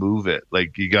to remove it.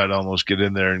 Like you got to almost get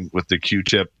in there with the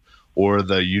Q-tip or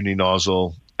the uni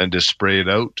nozzle and just spray it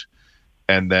out.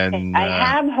 And then I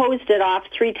have hosed it off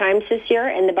 3 times this year,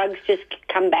 and the bugs just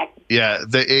come back. Yeah,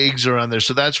 the eggs are on there.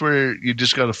 So that's where you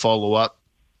just got to follow up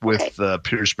with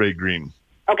Pure Spray Green.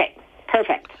 Okay,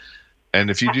 perfect. And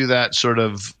if you do that sort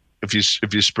of, if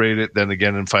you sprayed it, then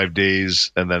again in 5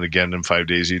 days, and then again in 5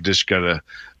 days, you just gotta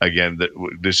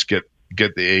just get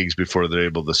the eggs before they're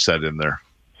able to set in there.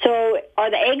 So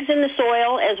are the eggs in the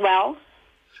soil as well?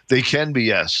 They can be,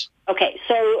 yes. Okay,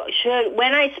 so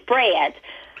when I spray it,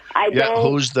 I don't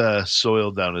hose the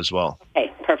soil down as well. Okay,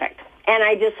 perfect. And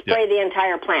I just spray the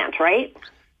entire plant, right?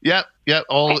 Yeah, get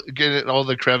it, all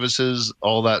the crevices,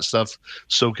 all that stuff,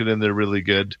 soak it in there really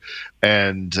good,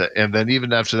 and then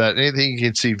even after that, anything you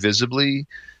can see visibly,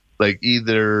 like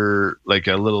either like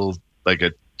a little, like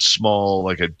a small,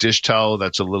 like a dish towel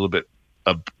that's a little bit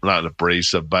not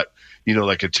abrasive, but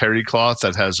like a terry cloth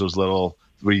that has those little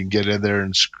where you can get in there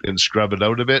and scrub it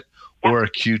out a bit, or a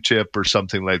Q-tip or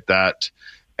something like that,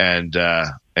 and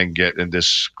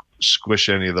just squish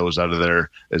any of those out of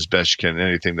there as best you can,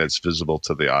 anything that's visible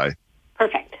to the eye.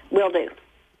 Perfect. Will do.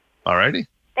 All righty.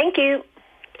 Thank you.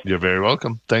 You're very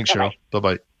welcome. Thanks, Cheryl.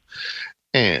 Bye-bye.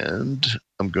 And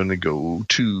I'm going to go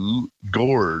to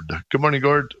Gord. Good morning,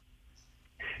 Gord.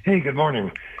 Hey, good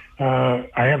morning. I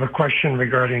have a question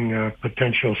regarding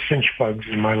potential cinch bugs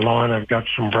in my lawn. I've got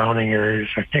some browning areas.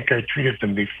 I think I treated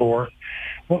them before.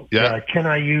 Well, can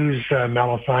I use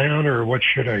malathion, or what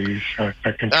should I use?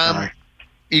 I can try.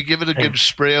 You give it a good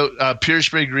spray out. Pure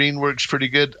Spray Green works pretty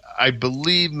good. I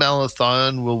believe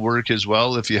malathion will work as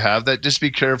well if you have that. Just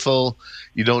be careful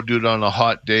you don't do it on a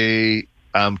hot day.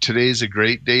 Today's a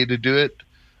great day to do it.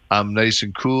 Nice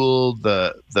and cool.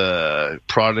 The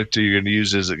product that you're going to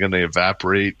use isn't going to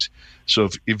evaporate. So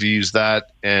if you use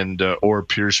that and or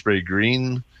Pure Spray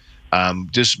Green,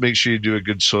 just make sure you do a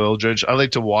good soil dredge. I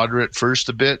like to water it first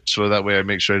a bit, so that way I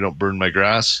make sure I don't burn my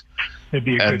grass. It'd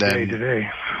be a good day today.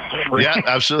 Yeah,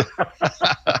 absolutely.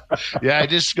 Yeah, I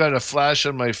just got a flash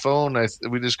on my phone.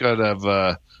 We just got to have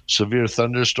a severe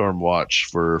thunderstorm watch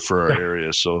for our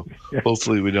area, so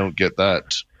hopefully we don't get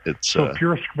that. It's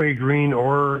Pure Spray Green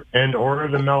or the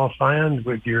malathion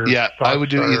with your. Yeah, I would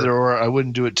do either or. I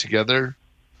wouldn't do it together.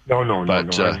 No.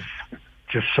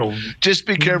 Just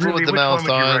be careful really, with the Which malathion.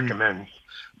 one would you recommend?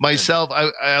 Myself,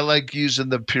 I like using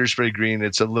the Pure Spray Green.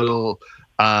 It's a little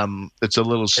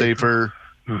safer.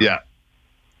 Mm-hmm. Yeah.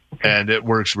 Okay. And it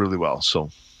works really well. So.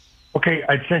 Okay,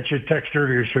 I sent you a text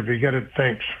earlier, so if you get it,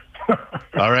 thanks.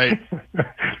 All right.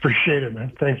 Appreciate it,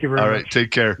 man. Thank you very much. All right,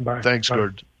 take care. Bye. Thanks,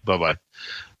 Gord. Bye-bye.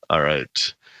 All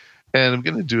right. And I'm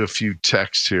going to do a few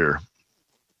texts here.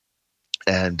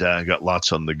 And I got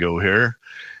lots on the go here.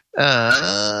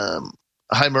 Hi,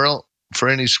 Merle. For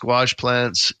any squash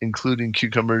plants, including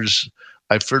cucumbers,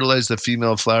 I fertilize the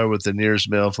female flower with the nearest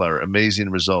male flower.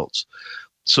 Amazing results.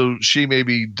 So she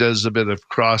maybe does a bit of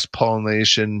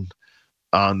cross-pollination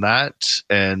on that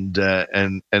and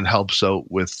helps out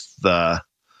with the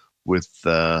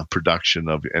production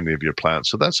of any of your plants.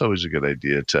 So that's always a good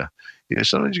idea to,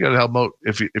 sometimes you got to help out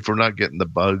if we're not getting the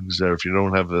bugs or if you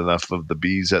don't have enough of the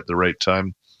bees at the right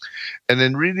time. And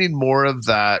then reading more of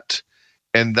that,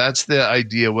 and that's the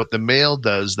idea. What the male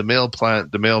does, the male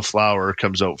plant, the male flower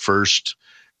comes out first,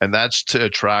 and that's to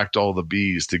attract all the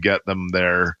bees, to get them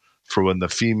there for when the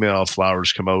female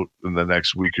flowers come out in the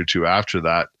next week or two after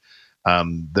that.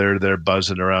 They're there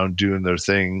buzzing around doing their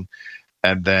thing.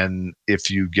 And then if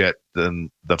you get the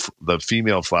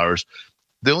female flowers,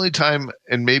 the only time,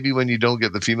 and maybe when you don't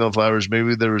get the female flowers,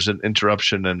 maybe there was an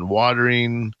interruption in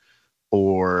watering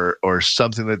or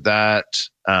something like that,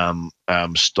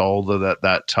 stalled at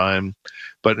that time.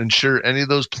 But ensure any of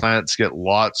those plants get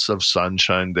lots of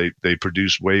sunshine. They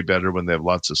produce way better when they have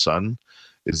lots of sun,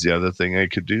 is the other thing I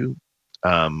could do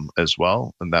as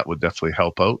well. And that would definitely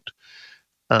help out.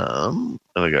 And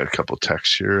I got a couple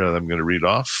texts here that I'm going to read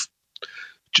off.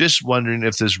 Just wondering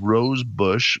if this rose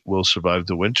bush will survive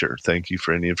the winter. Thank you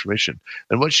for any information.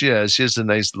 And what she has a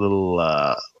nice little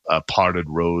potted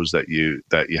rose that you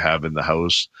have in the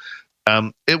house.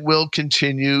 It will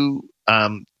continue.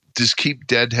 Just keep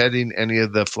deadheading any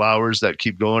of the flowers that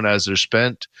keep going as they're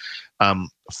spent.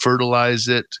 Fertilize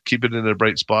it. Keep it in a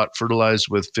bright spot. Fertilize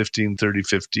with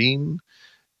 15-30-15.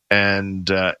 And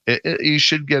you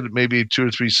should get maybe 2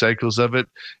 or 3 cycles of it.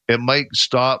 It might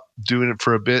stop doing it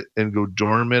for a bit and go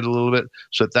dormant a little bit.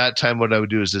 So at that time, what I would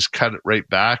do is just cut it right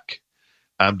back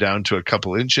down to a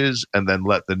couple inches and then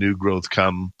let the new growth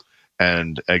come.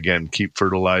 And again, keep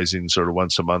fertilizing sort of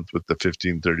once a month with the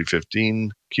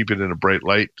 15-30-15. Keep it in a bright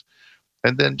light.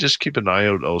 And then just keep an eye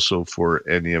out also for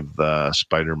any of the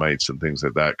spider mites and things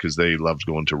like that, because they love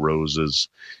going to roses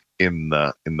in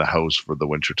the house for the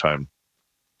wintertime.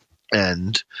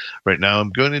 And right now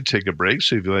I'm going to take a break.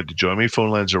 So if you'd like to join me, phone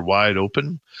lines are wide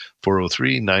open,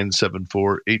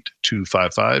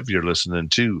 403-974-8255. You're listening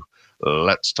to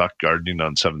Let's Talk Gardening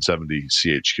on 770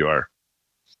 CHQR.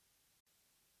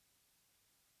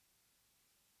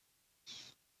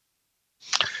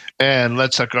 And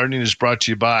Let's Talk Gardening is brought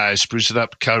to you by Spruce It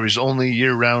Up, Calgary's only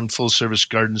year-round full-service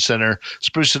garden center.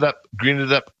 Spruce it up, green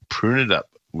it up, prune it up.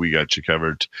 We got you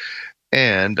covered.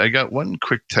 And I got one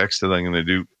quick text that I'm going to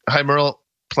do. Hi, Merle.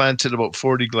 Planted about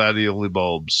 40 gladiola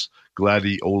bulbs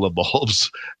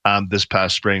this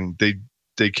past spring. They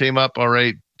came up all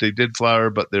right. They did flower,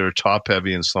 but they were top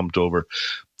heavy and slumped over.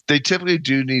 They typically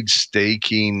do need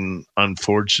staking,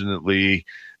 unfortunately,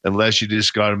 unless you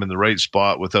just got them in the right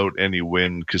spot without any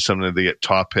wind, because sometimes they get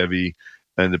top heavy,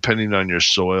 and depending on your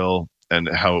soil and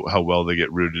how well they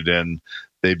get rooted in,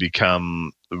 they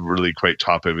become really quite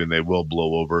top heavy and they will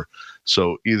blow over.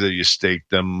 So either you stake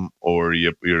them or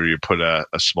you put a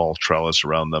small trellis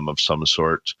around them of some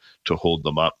sort to hold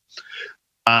them up.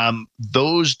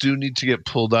 Those do need to get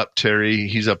pulled up, Terry.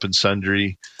 He's up in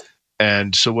Sundre.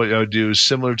 And so what I would do is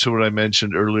similar to what I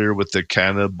mentioned earlier with the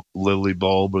canna lily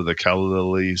bulb or the calla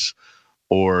lilies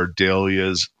or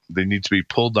dahlias. They need to be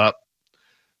pulled up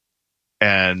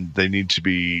and they need to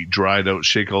be dried out,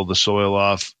 shake all the soil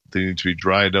off. They need to be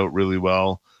dried out really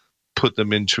well. Put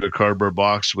them into a cardboard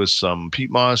box with some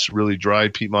peat moss, really dry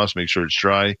peat moss, make sure it's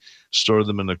dry. Store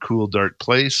them in a cool, dark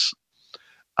place.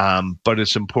 But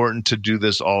it's important to do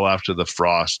this all after the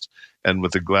frost. And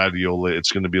with the gladiola,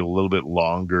 it's going to be a little bit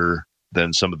longer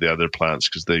than some of the other plants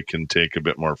because they can take a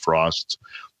bit more frost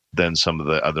than some of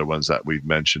the other ones that we've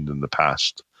mentioned in the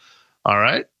past. All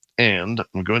right. And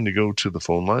I'm going to go to the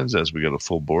phone lines as we get a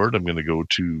full board. I'm going to go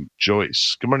to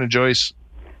Joyce. Good morning, Joyce.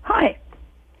 Hi.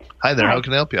 Hi there. Hi. How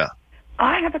can I help you?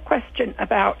 I have a question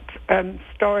about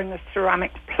storing a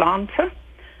ceramic planter.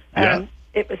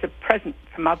 It was a present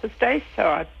for Mother's Day, so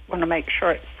I want to make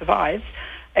sure it survives.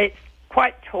 It's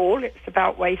quite tall. It's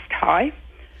about waist high.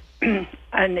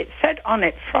 And it said on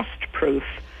it frost-proof,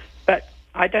 but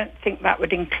I don't think that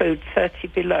would include 30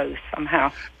 below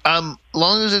somehow.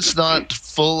 Long as it's not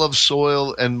full of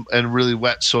soil and really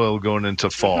wet soil going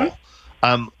into fall.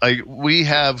 We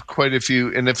have quite a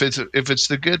few, and if it's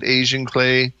the good Asian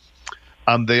clay,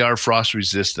 they are frost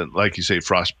resistant, like you say,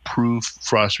 frost proof,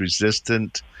 frost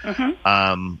resistant.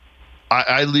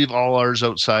 I leave all ours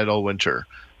outside all winter.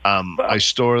 I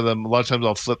store them. A lot of times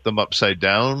I'll flip them upside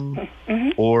down,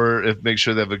 or make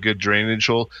sure they have a good drainage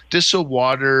hole, just so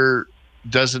water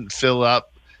doesn't fill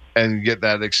up and get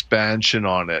that expansion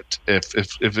on it. If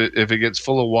it gets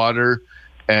full of water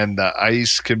and the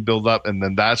ice can build up, and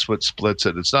then that's what splits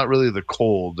it. It's not really the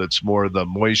cold; it's more the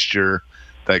moisture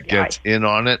that gets in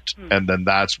on it, and then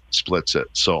that's what splits it.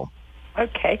 So,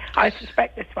 okay, I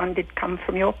suspect this one did come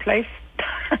from your place.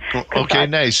 Okay,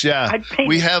 nice. Yeah,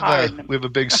 we have a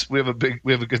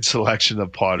good selection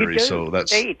of pottery. So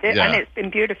that's indeed. And it's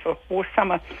been beautiful all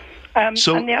summer. And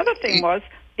the other thing was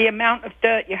the amount of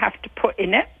dirt you have to put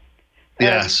in it.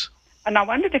 Yes. And I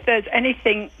wondered if there's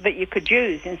anything that you could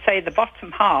use in, say, the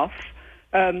bottom half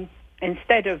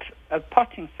instead of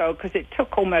potting soil, because it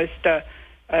took almost a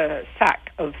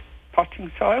sack of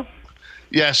potting soil.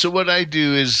 Yeah. So what I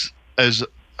do is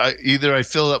I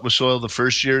fill it up with soil the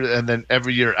first year, and then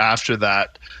every year after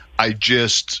that, I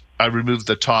remove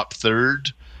the top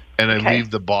third, and I leave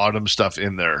the bottom stuff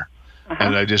in there,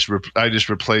 and I just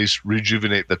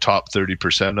rejuvenate the top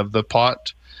 30% of the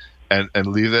pot, and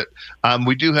leave it.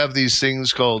 We do have these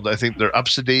things called, I think they're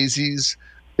upsidaisies.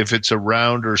 If it's a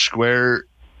round or square,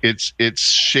 it's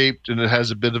shaped and it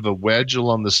has a bit of a wedge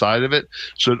along the side of it,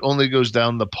 so it only goes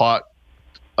down the pot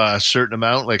a certain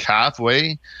amount, like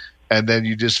halfway. And then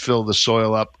you just fill the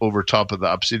soil up over top of the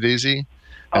upsy-daisy,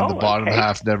 and the bottom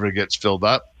half never gets filled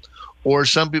up. Or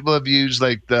some people have used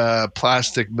like the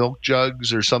plastic milk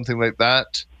jugs or something like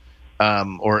that,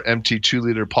 or empty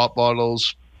 2-liter pop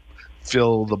bottles.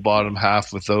 Fill the bottom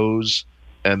half with those,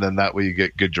 and then that way you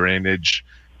get good drainage,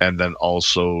 and then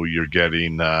also you're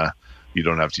getting you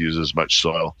don't have to use as much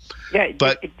soil. Yeah, it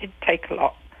did take a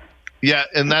lot. Yeah,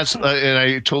 and that's and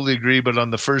I totally agree. But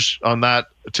on that,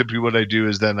 typically what I do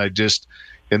is then I just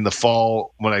in the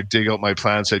fall when I dig out my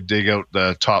plants, I dig out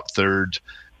the top third,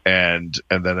 and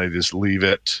then I just leave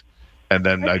it, and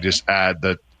then I just add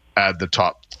the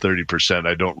top 30%.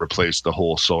 I don't replace the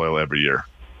whole soil every year.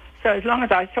 So as long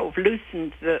as I sort of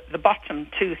loosened the bottom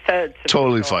 2/3 of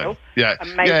totally the soil, fine. Yeah,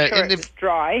 and made sure it was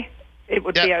dry, it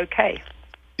would be okay.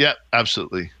 Yeah,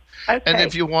 absolutely. Okay. And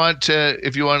if you want to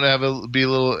be a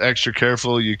little extra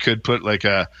careful, you could put like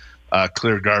a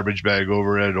clear garbage bag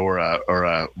over it, or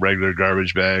a regular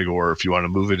garbage bag, or if you want to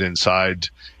move it inside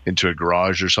into a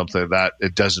garage or something like that,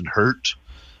 it doesn't hurt.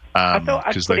 I thought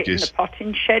I'd put it in the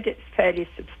potting shed. It's fairly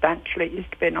substantial. It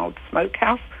used to be an old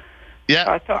smokehouse. Yeah,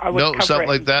 so I thought I would cover something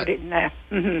it like and that. Put it in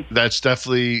there. That's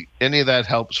definitely, any of that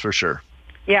helps for sure.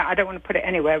 Yeah, I don't want to put it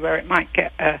anywhere where it might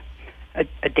get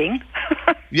a ding.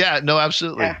 Yeah, no,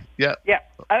 absolutely. Yeah.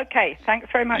 Okay, thanks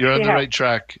very much. You're on the right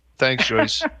track. Thanks,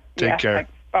 Joyce. Take care.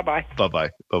 Thanks. Bye-bye.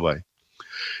 Bye-bye.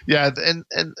 Yeah, and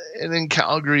in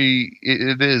Calgary,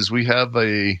 it is. We have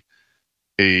a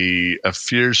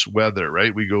fierce weather,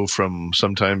 right? We go from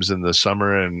sometimes in the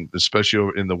summer and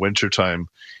especially in the winter time,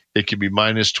 it can be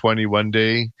 -20 one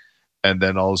day, and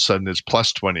then all of a sudden it's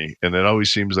 +20. And it always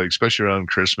seems like, especially around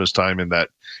Christmas time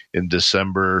in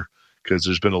December, because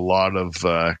there's been a lot of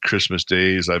Christmas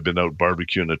days I've been out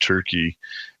barbecuing a turkey,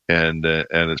 and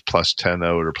it's +10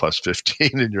 out or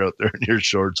 +15, and you're out there in your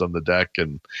shorts on the deck,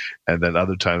 and then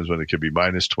other times when it could be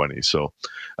 -20. So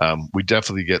we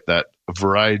definitely get that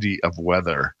variety of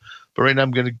weather. But right now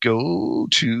I'm going to go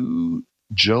to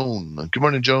Joan. Good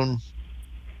morning, Joan.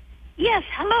 Yes,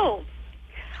 hello.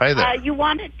 Hi there. You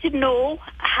wanted to know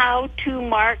how to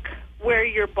mark where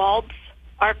your bulbs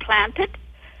are planted?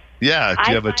 Yeah.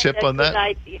 Do you have a tip on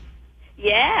that?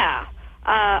 Yeah.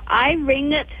 I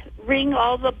ring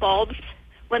all the bulbs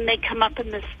when they come up in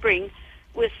the spring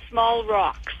with small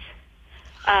rocks.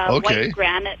 White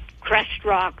granite, crushed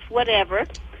rocks, whatever.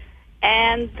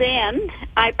 And then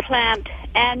I plant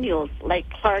annuals like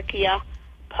Clarkia,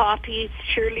 poppies,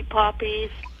 Shirley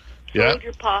poppies,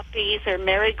 soldier poppies, or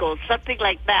marigolds, something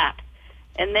like that.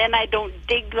 And then I don't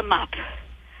dig them up.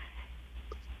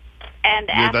 And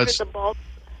after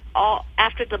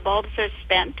the bulbs are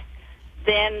spent,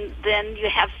 then you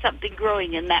have something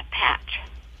growing in that patch.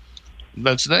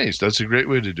 That's nice. That's a great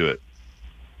way to do it.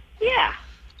 Yeah.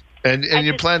 And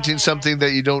you're planting something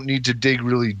that you don't need to dig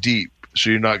really deep, so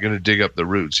you're not going to dig up the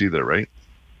roots either, right?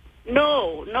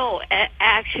 No.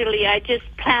 Actually, I just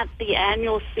plant the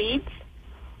annual seeds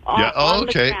on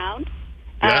the ground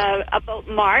about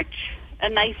March, a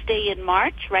nice day in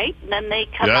March, right? And then they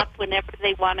come up whenever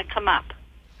they want to come up.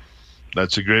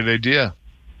 That's a great idea.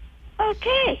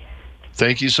 Okay.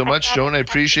 Thank you so much, Joan. I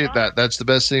appreciate that. That's the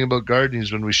best thing about gardening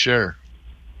is when we share.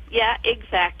 Yeah,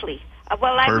 exactly.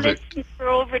 Well, I've listened for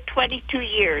over 22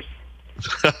 years.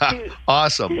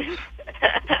 Awesome.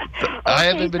 I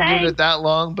haven't been doing it that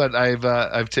long, but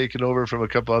I've taken over from a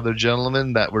couple other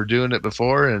gentlemen that were doing it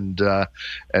before, and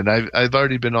I've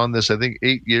already been on this. I think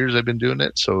 8 years I've been doing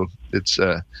it, so it's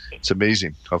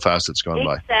amazing how fast it's gone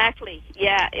by. Exactly.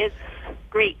 Yeah, it's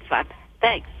great fun.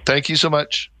 Thanks. Thank you so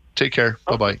much. Take care.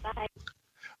 Bye-bye. Bye.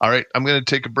 All right, I'm going to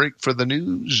take a break for the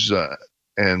news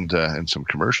and some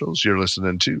commercials. You're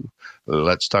listening to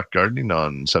Let's Talk Gardening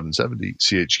on 770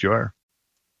 CHQR.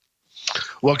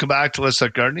 Welcome back to Let's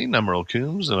Talk Gardening. I'm Earl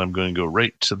Coombs, and I'm going to go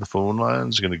right to the phone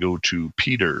lines. I'm going to go to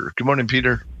Peter. Good morning,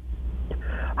 Peter.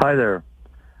 Hi there.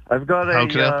 I've got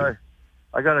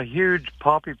I got a huge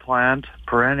poppy plant,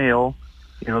 perennial.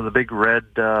 The big red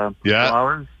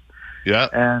flowers. Yeah.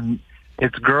 And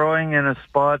it's growing in a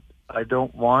spot I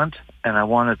don't want, and I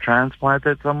want to transplant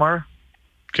it somewhere.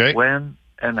 Okay. When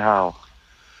and how?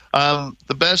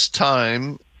 The best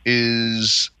time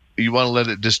is you want to let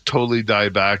it just totally die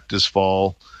back this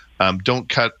fall. Don't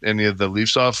cut any of the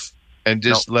leaves off, and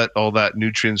just let all that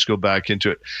nutrients go back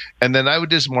into it. And then I would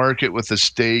just mark it with a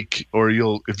stake, or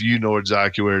if you know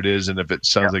exactly where it is, and if it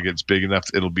sounds like it's big enough,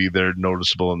 it'll be there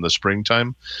noticeable in the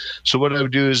springtime. So what I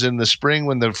would do is in the spring,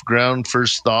 when the ground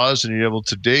first thaws and you're able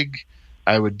to dig,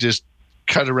 I would just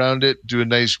cut around it,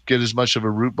 get as much of a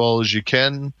root ball as you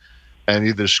can, and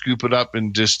either scoop it up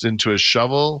and just into a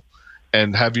shovel,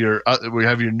 and have your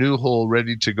new hole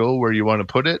ready to go where you want to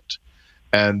put it.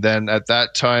 And then at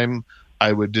that time,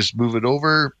 I would just move it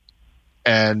over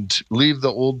and leave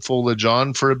the old foliage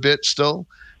on for a bit still,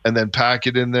 and then pack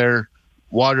it in there,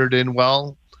 water it in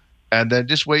well, and then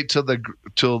just wait till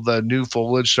the new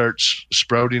foliage starts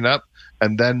sprouting up,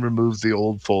 and then remove the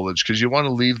old foliage, because you want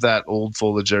to leave that old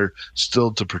foliage there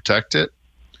still to protect it.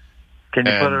 Can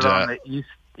you put it on the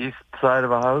east side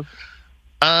of a house?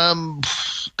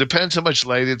 Depends how much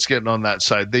light it's getting on that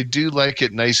side. They do like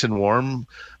it nice and warm.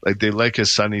 Like they like a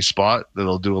sunny spot.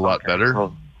 That'll do a lot better.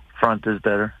 Well, front is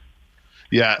better.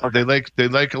 Yeah, they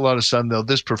like a lot of sun. They'll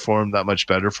just perform that much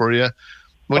better for you.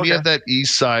 When you have that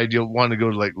east side, you'll want to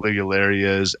go to like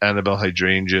Ligularias, Annabelle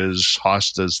hydrangeas,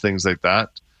 hostas, things like that.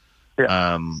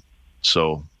 Yeah.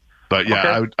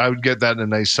 I would get that in a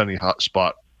nice sunny hot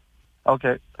spot.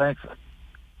 Okay, thanks.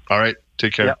 All right,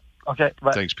 take care. Yeah. Okay,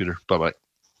 bye. Thanks, Peter. Bye-bye.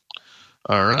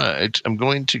 All right, I'm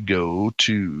going to go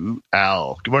to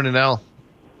Al. Good morning, Al.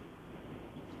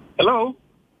 Hello.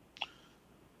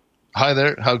 Hi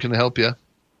there. How can I help you?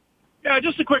 Yeah,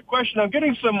 just a quick question. I'm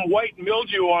getting some white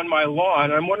mildew on my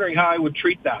lawn. I'm wondering how I would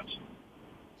treat that.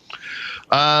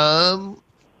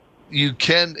 You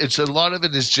can. It's a lot of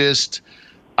it is just.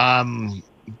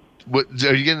 What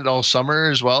are you getting it all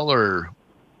summer as well, or?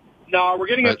 No, we're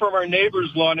getting it from our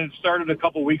neighbor's lawn, and it started a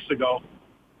couple weeks ago.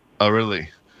 Oh, really?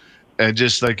 And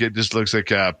just like it just looks like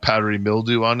a powdery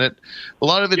mildew on it. A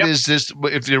lot of it is just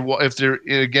if they're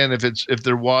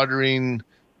watering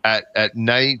at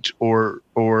night or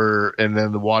and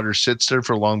then the water sits there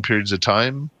for long periods of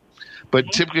time.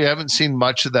 But typically I haven't seen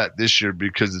much of that this year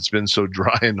because it's been so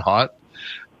dry and hot.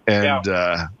 And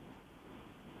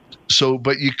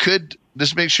but you could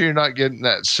just make sure you're not getting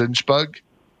that cinch bug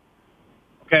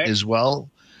as well.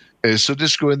 So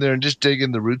just go in there and just dig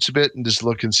in the roots a bit and just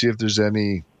look and see if there's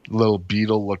any little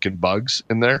beetle looking bugs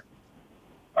in there.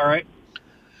 All right.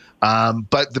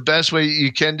 But the best way,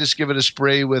 you can just give it a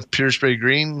spray with Pure Spray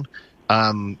Green.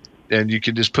 And you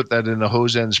can just put that in a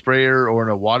hose end sprayer or in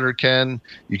a water can.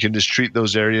 You can just treat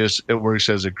those areas. It works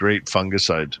as a great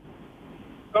fungicide.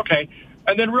 Okay.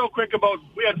 And then real quick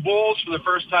we had voles for the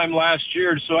first time last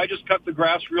year, so I just cut the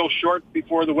grass real short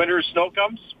before the winter snow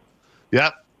comes.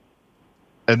 Yep.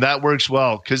 And that works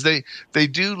well because they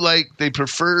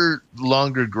prefer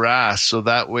longer grass, so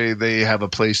that way they have a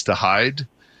place to hide,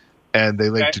 and they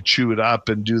like to chew it up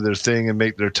and do their thing and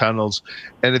make their tunnels.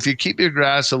 And if you keep your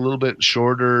grass a little bit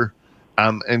shorter,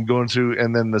 and going through,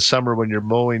 and then the summer when you're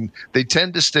mowing, they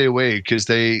tend to stay away because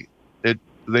they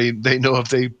know if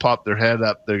they pop their head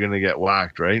up, they're going to get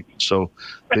whacked, right? So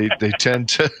they tend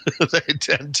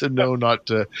to know not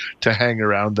to hang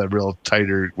around that real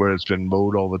tighter where it's been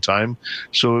mowed all the time.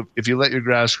 So if you let your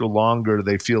grass go longer,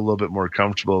 they feel a little bit more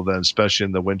comfortable then, especially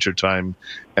in the winter time.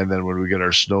 And then when we get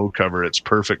our snow cover, it's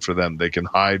perfect for them. They can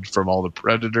hide from all the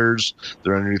predators.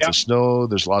 They're underneath the snow.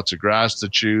 There's lots of grass to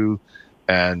chew,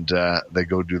 and they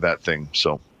go do that thing.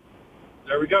 So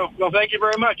there we go. Well, thank you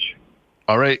very much.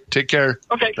 All right. Take care.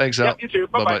 Okay. Thanks, Al. Yep, you too.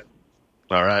 Bye-bye.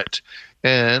 All right.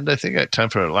 And I think I have time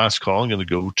for our last call. I'm going to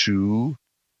go to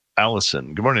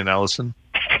Allison. Good morning, Allison.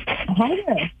 Hi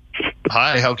there.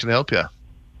 Hi. How can I help you?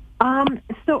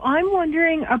 So I'm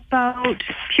wondering about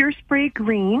Pure Spray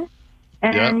Green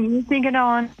and using it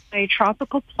on a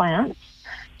tropical plants.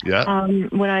 Yeah.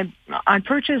 When I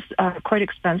purchased quite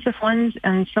expensive ones,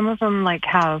 and some of them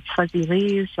have fuzzy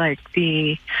leaves, like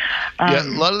the a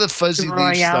lot of the fuzzy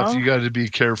leaf stuff you got to be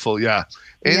careful. Yeah,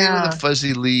 anything with a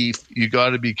fuzzy leaf, you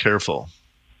got to be careful.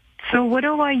 So what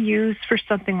do I use for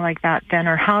something like that then,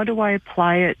 or how do I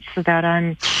apply it so that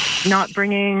I'm not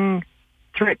bringing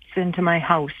thrips into my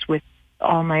house with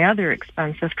all my other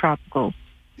expensive tropicals?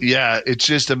 Yeah, it's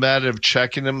just a matter of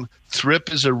checking them.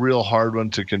 Thrip is a real hard one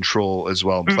to control as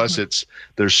well. Mm-hmm. Plus,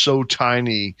 they're so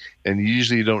tiny, and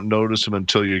usually you don't notice them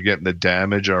until you're getting the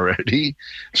damage already.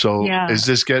 So is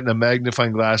this getting a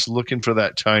magnifying glass looking for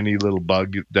that tiny little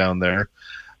bug down there?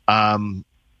 And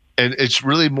it's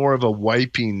really more of a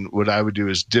wiping. What I would do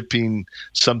is dipping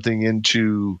something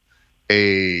into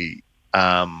like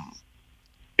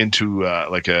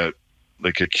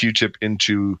a Q-tip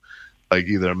into like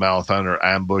either a marathon or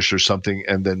ambush or something,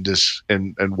 and then just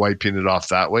and wiping it off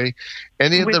that way.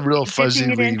 Any of the real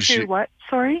fuzzy leaves. Into what?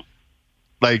 Sorry?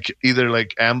 Like either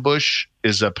like ambush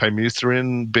is a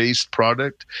permethrin based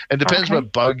product. It depends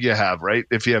what bug you have, right?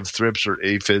 If you have thrips or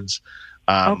aphids,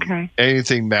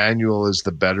 anything manual is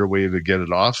the better way to get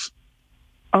it off.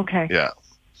 Okay. Yeah.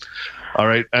 All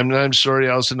right. I'm sorry,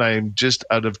 Allison. I am just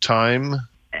out of time.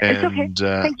 It's okay.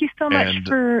 Thank you so much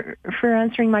for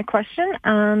answering my question,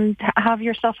 and have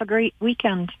yourself a great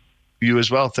weekend. You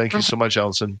as well. Thank you so much,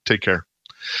 Allison. Take care.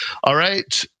 All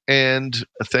right. And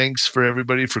thanks for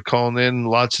everybody for calling in.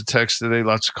 Lots of texts today,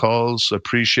 lots of calls.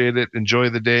 Appreciate it. Enjoy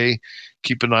the day.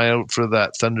 Keep an eye out for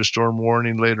that thunderstorm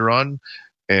warning later on.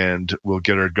 And we'll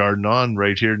get our garden on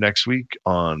right here next week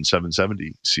on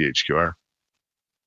 770 CHQR.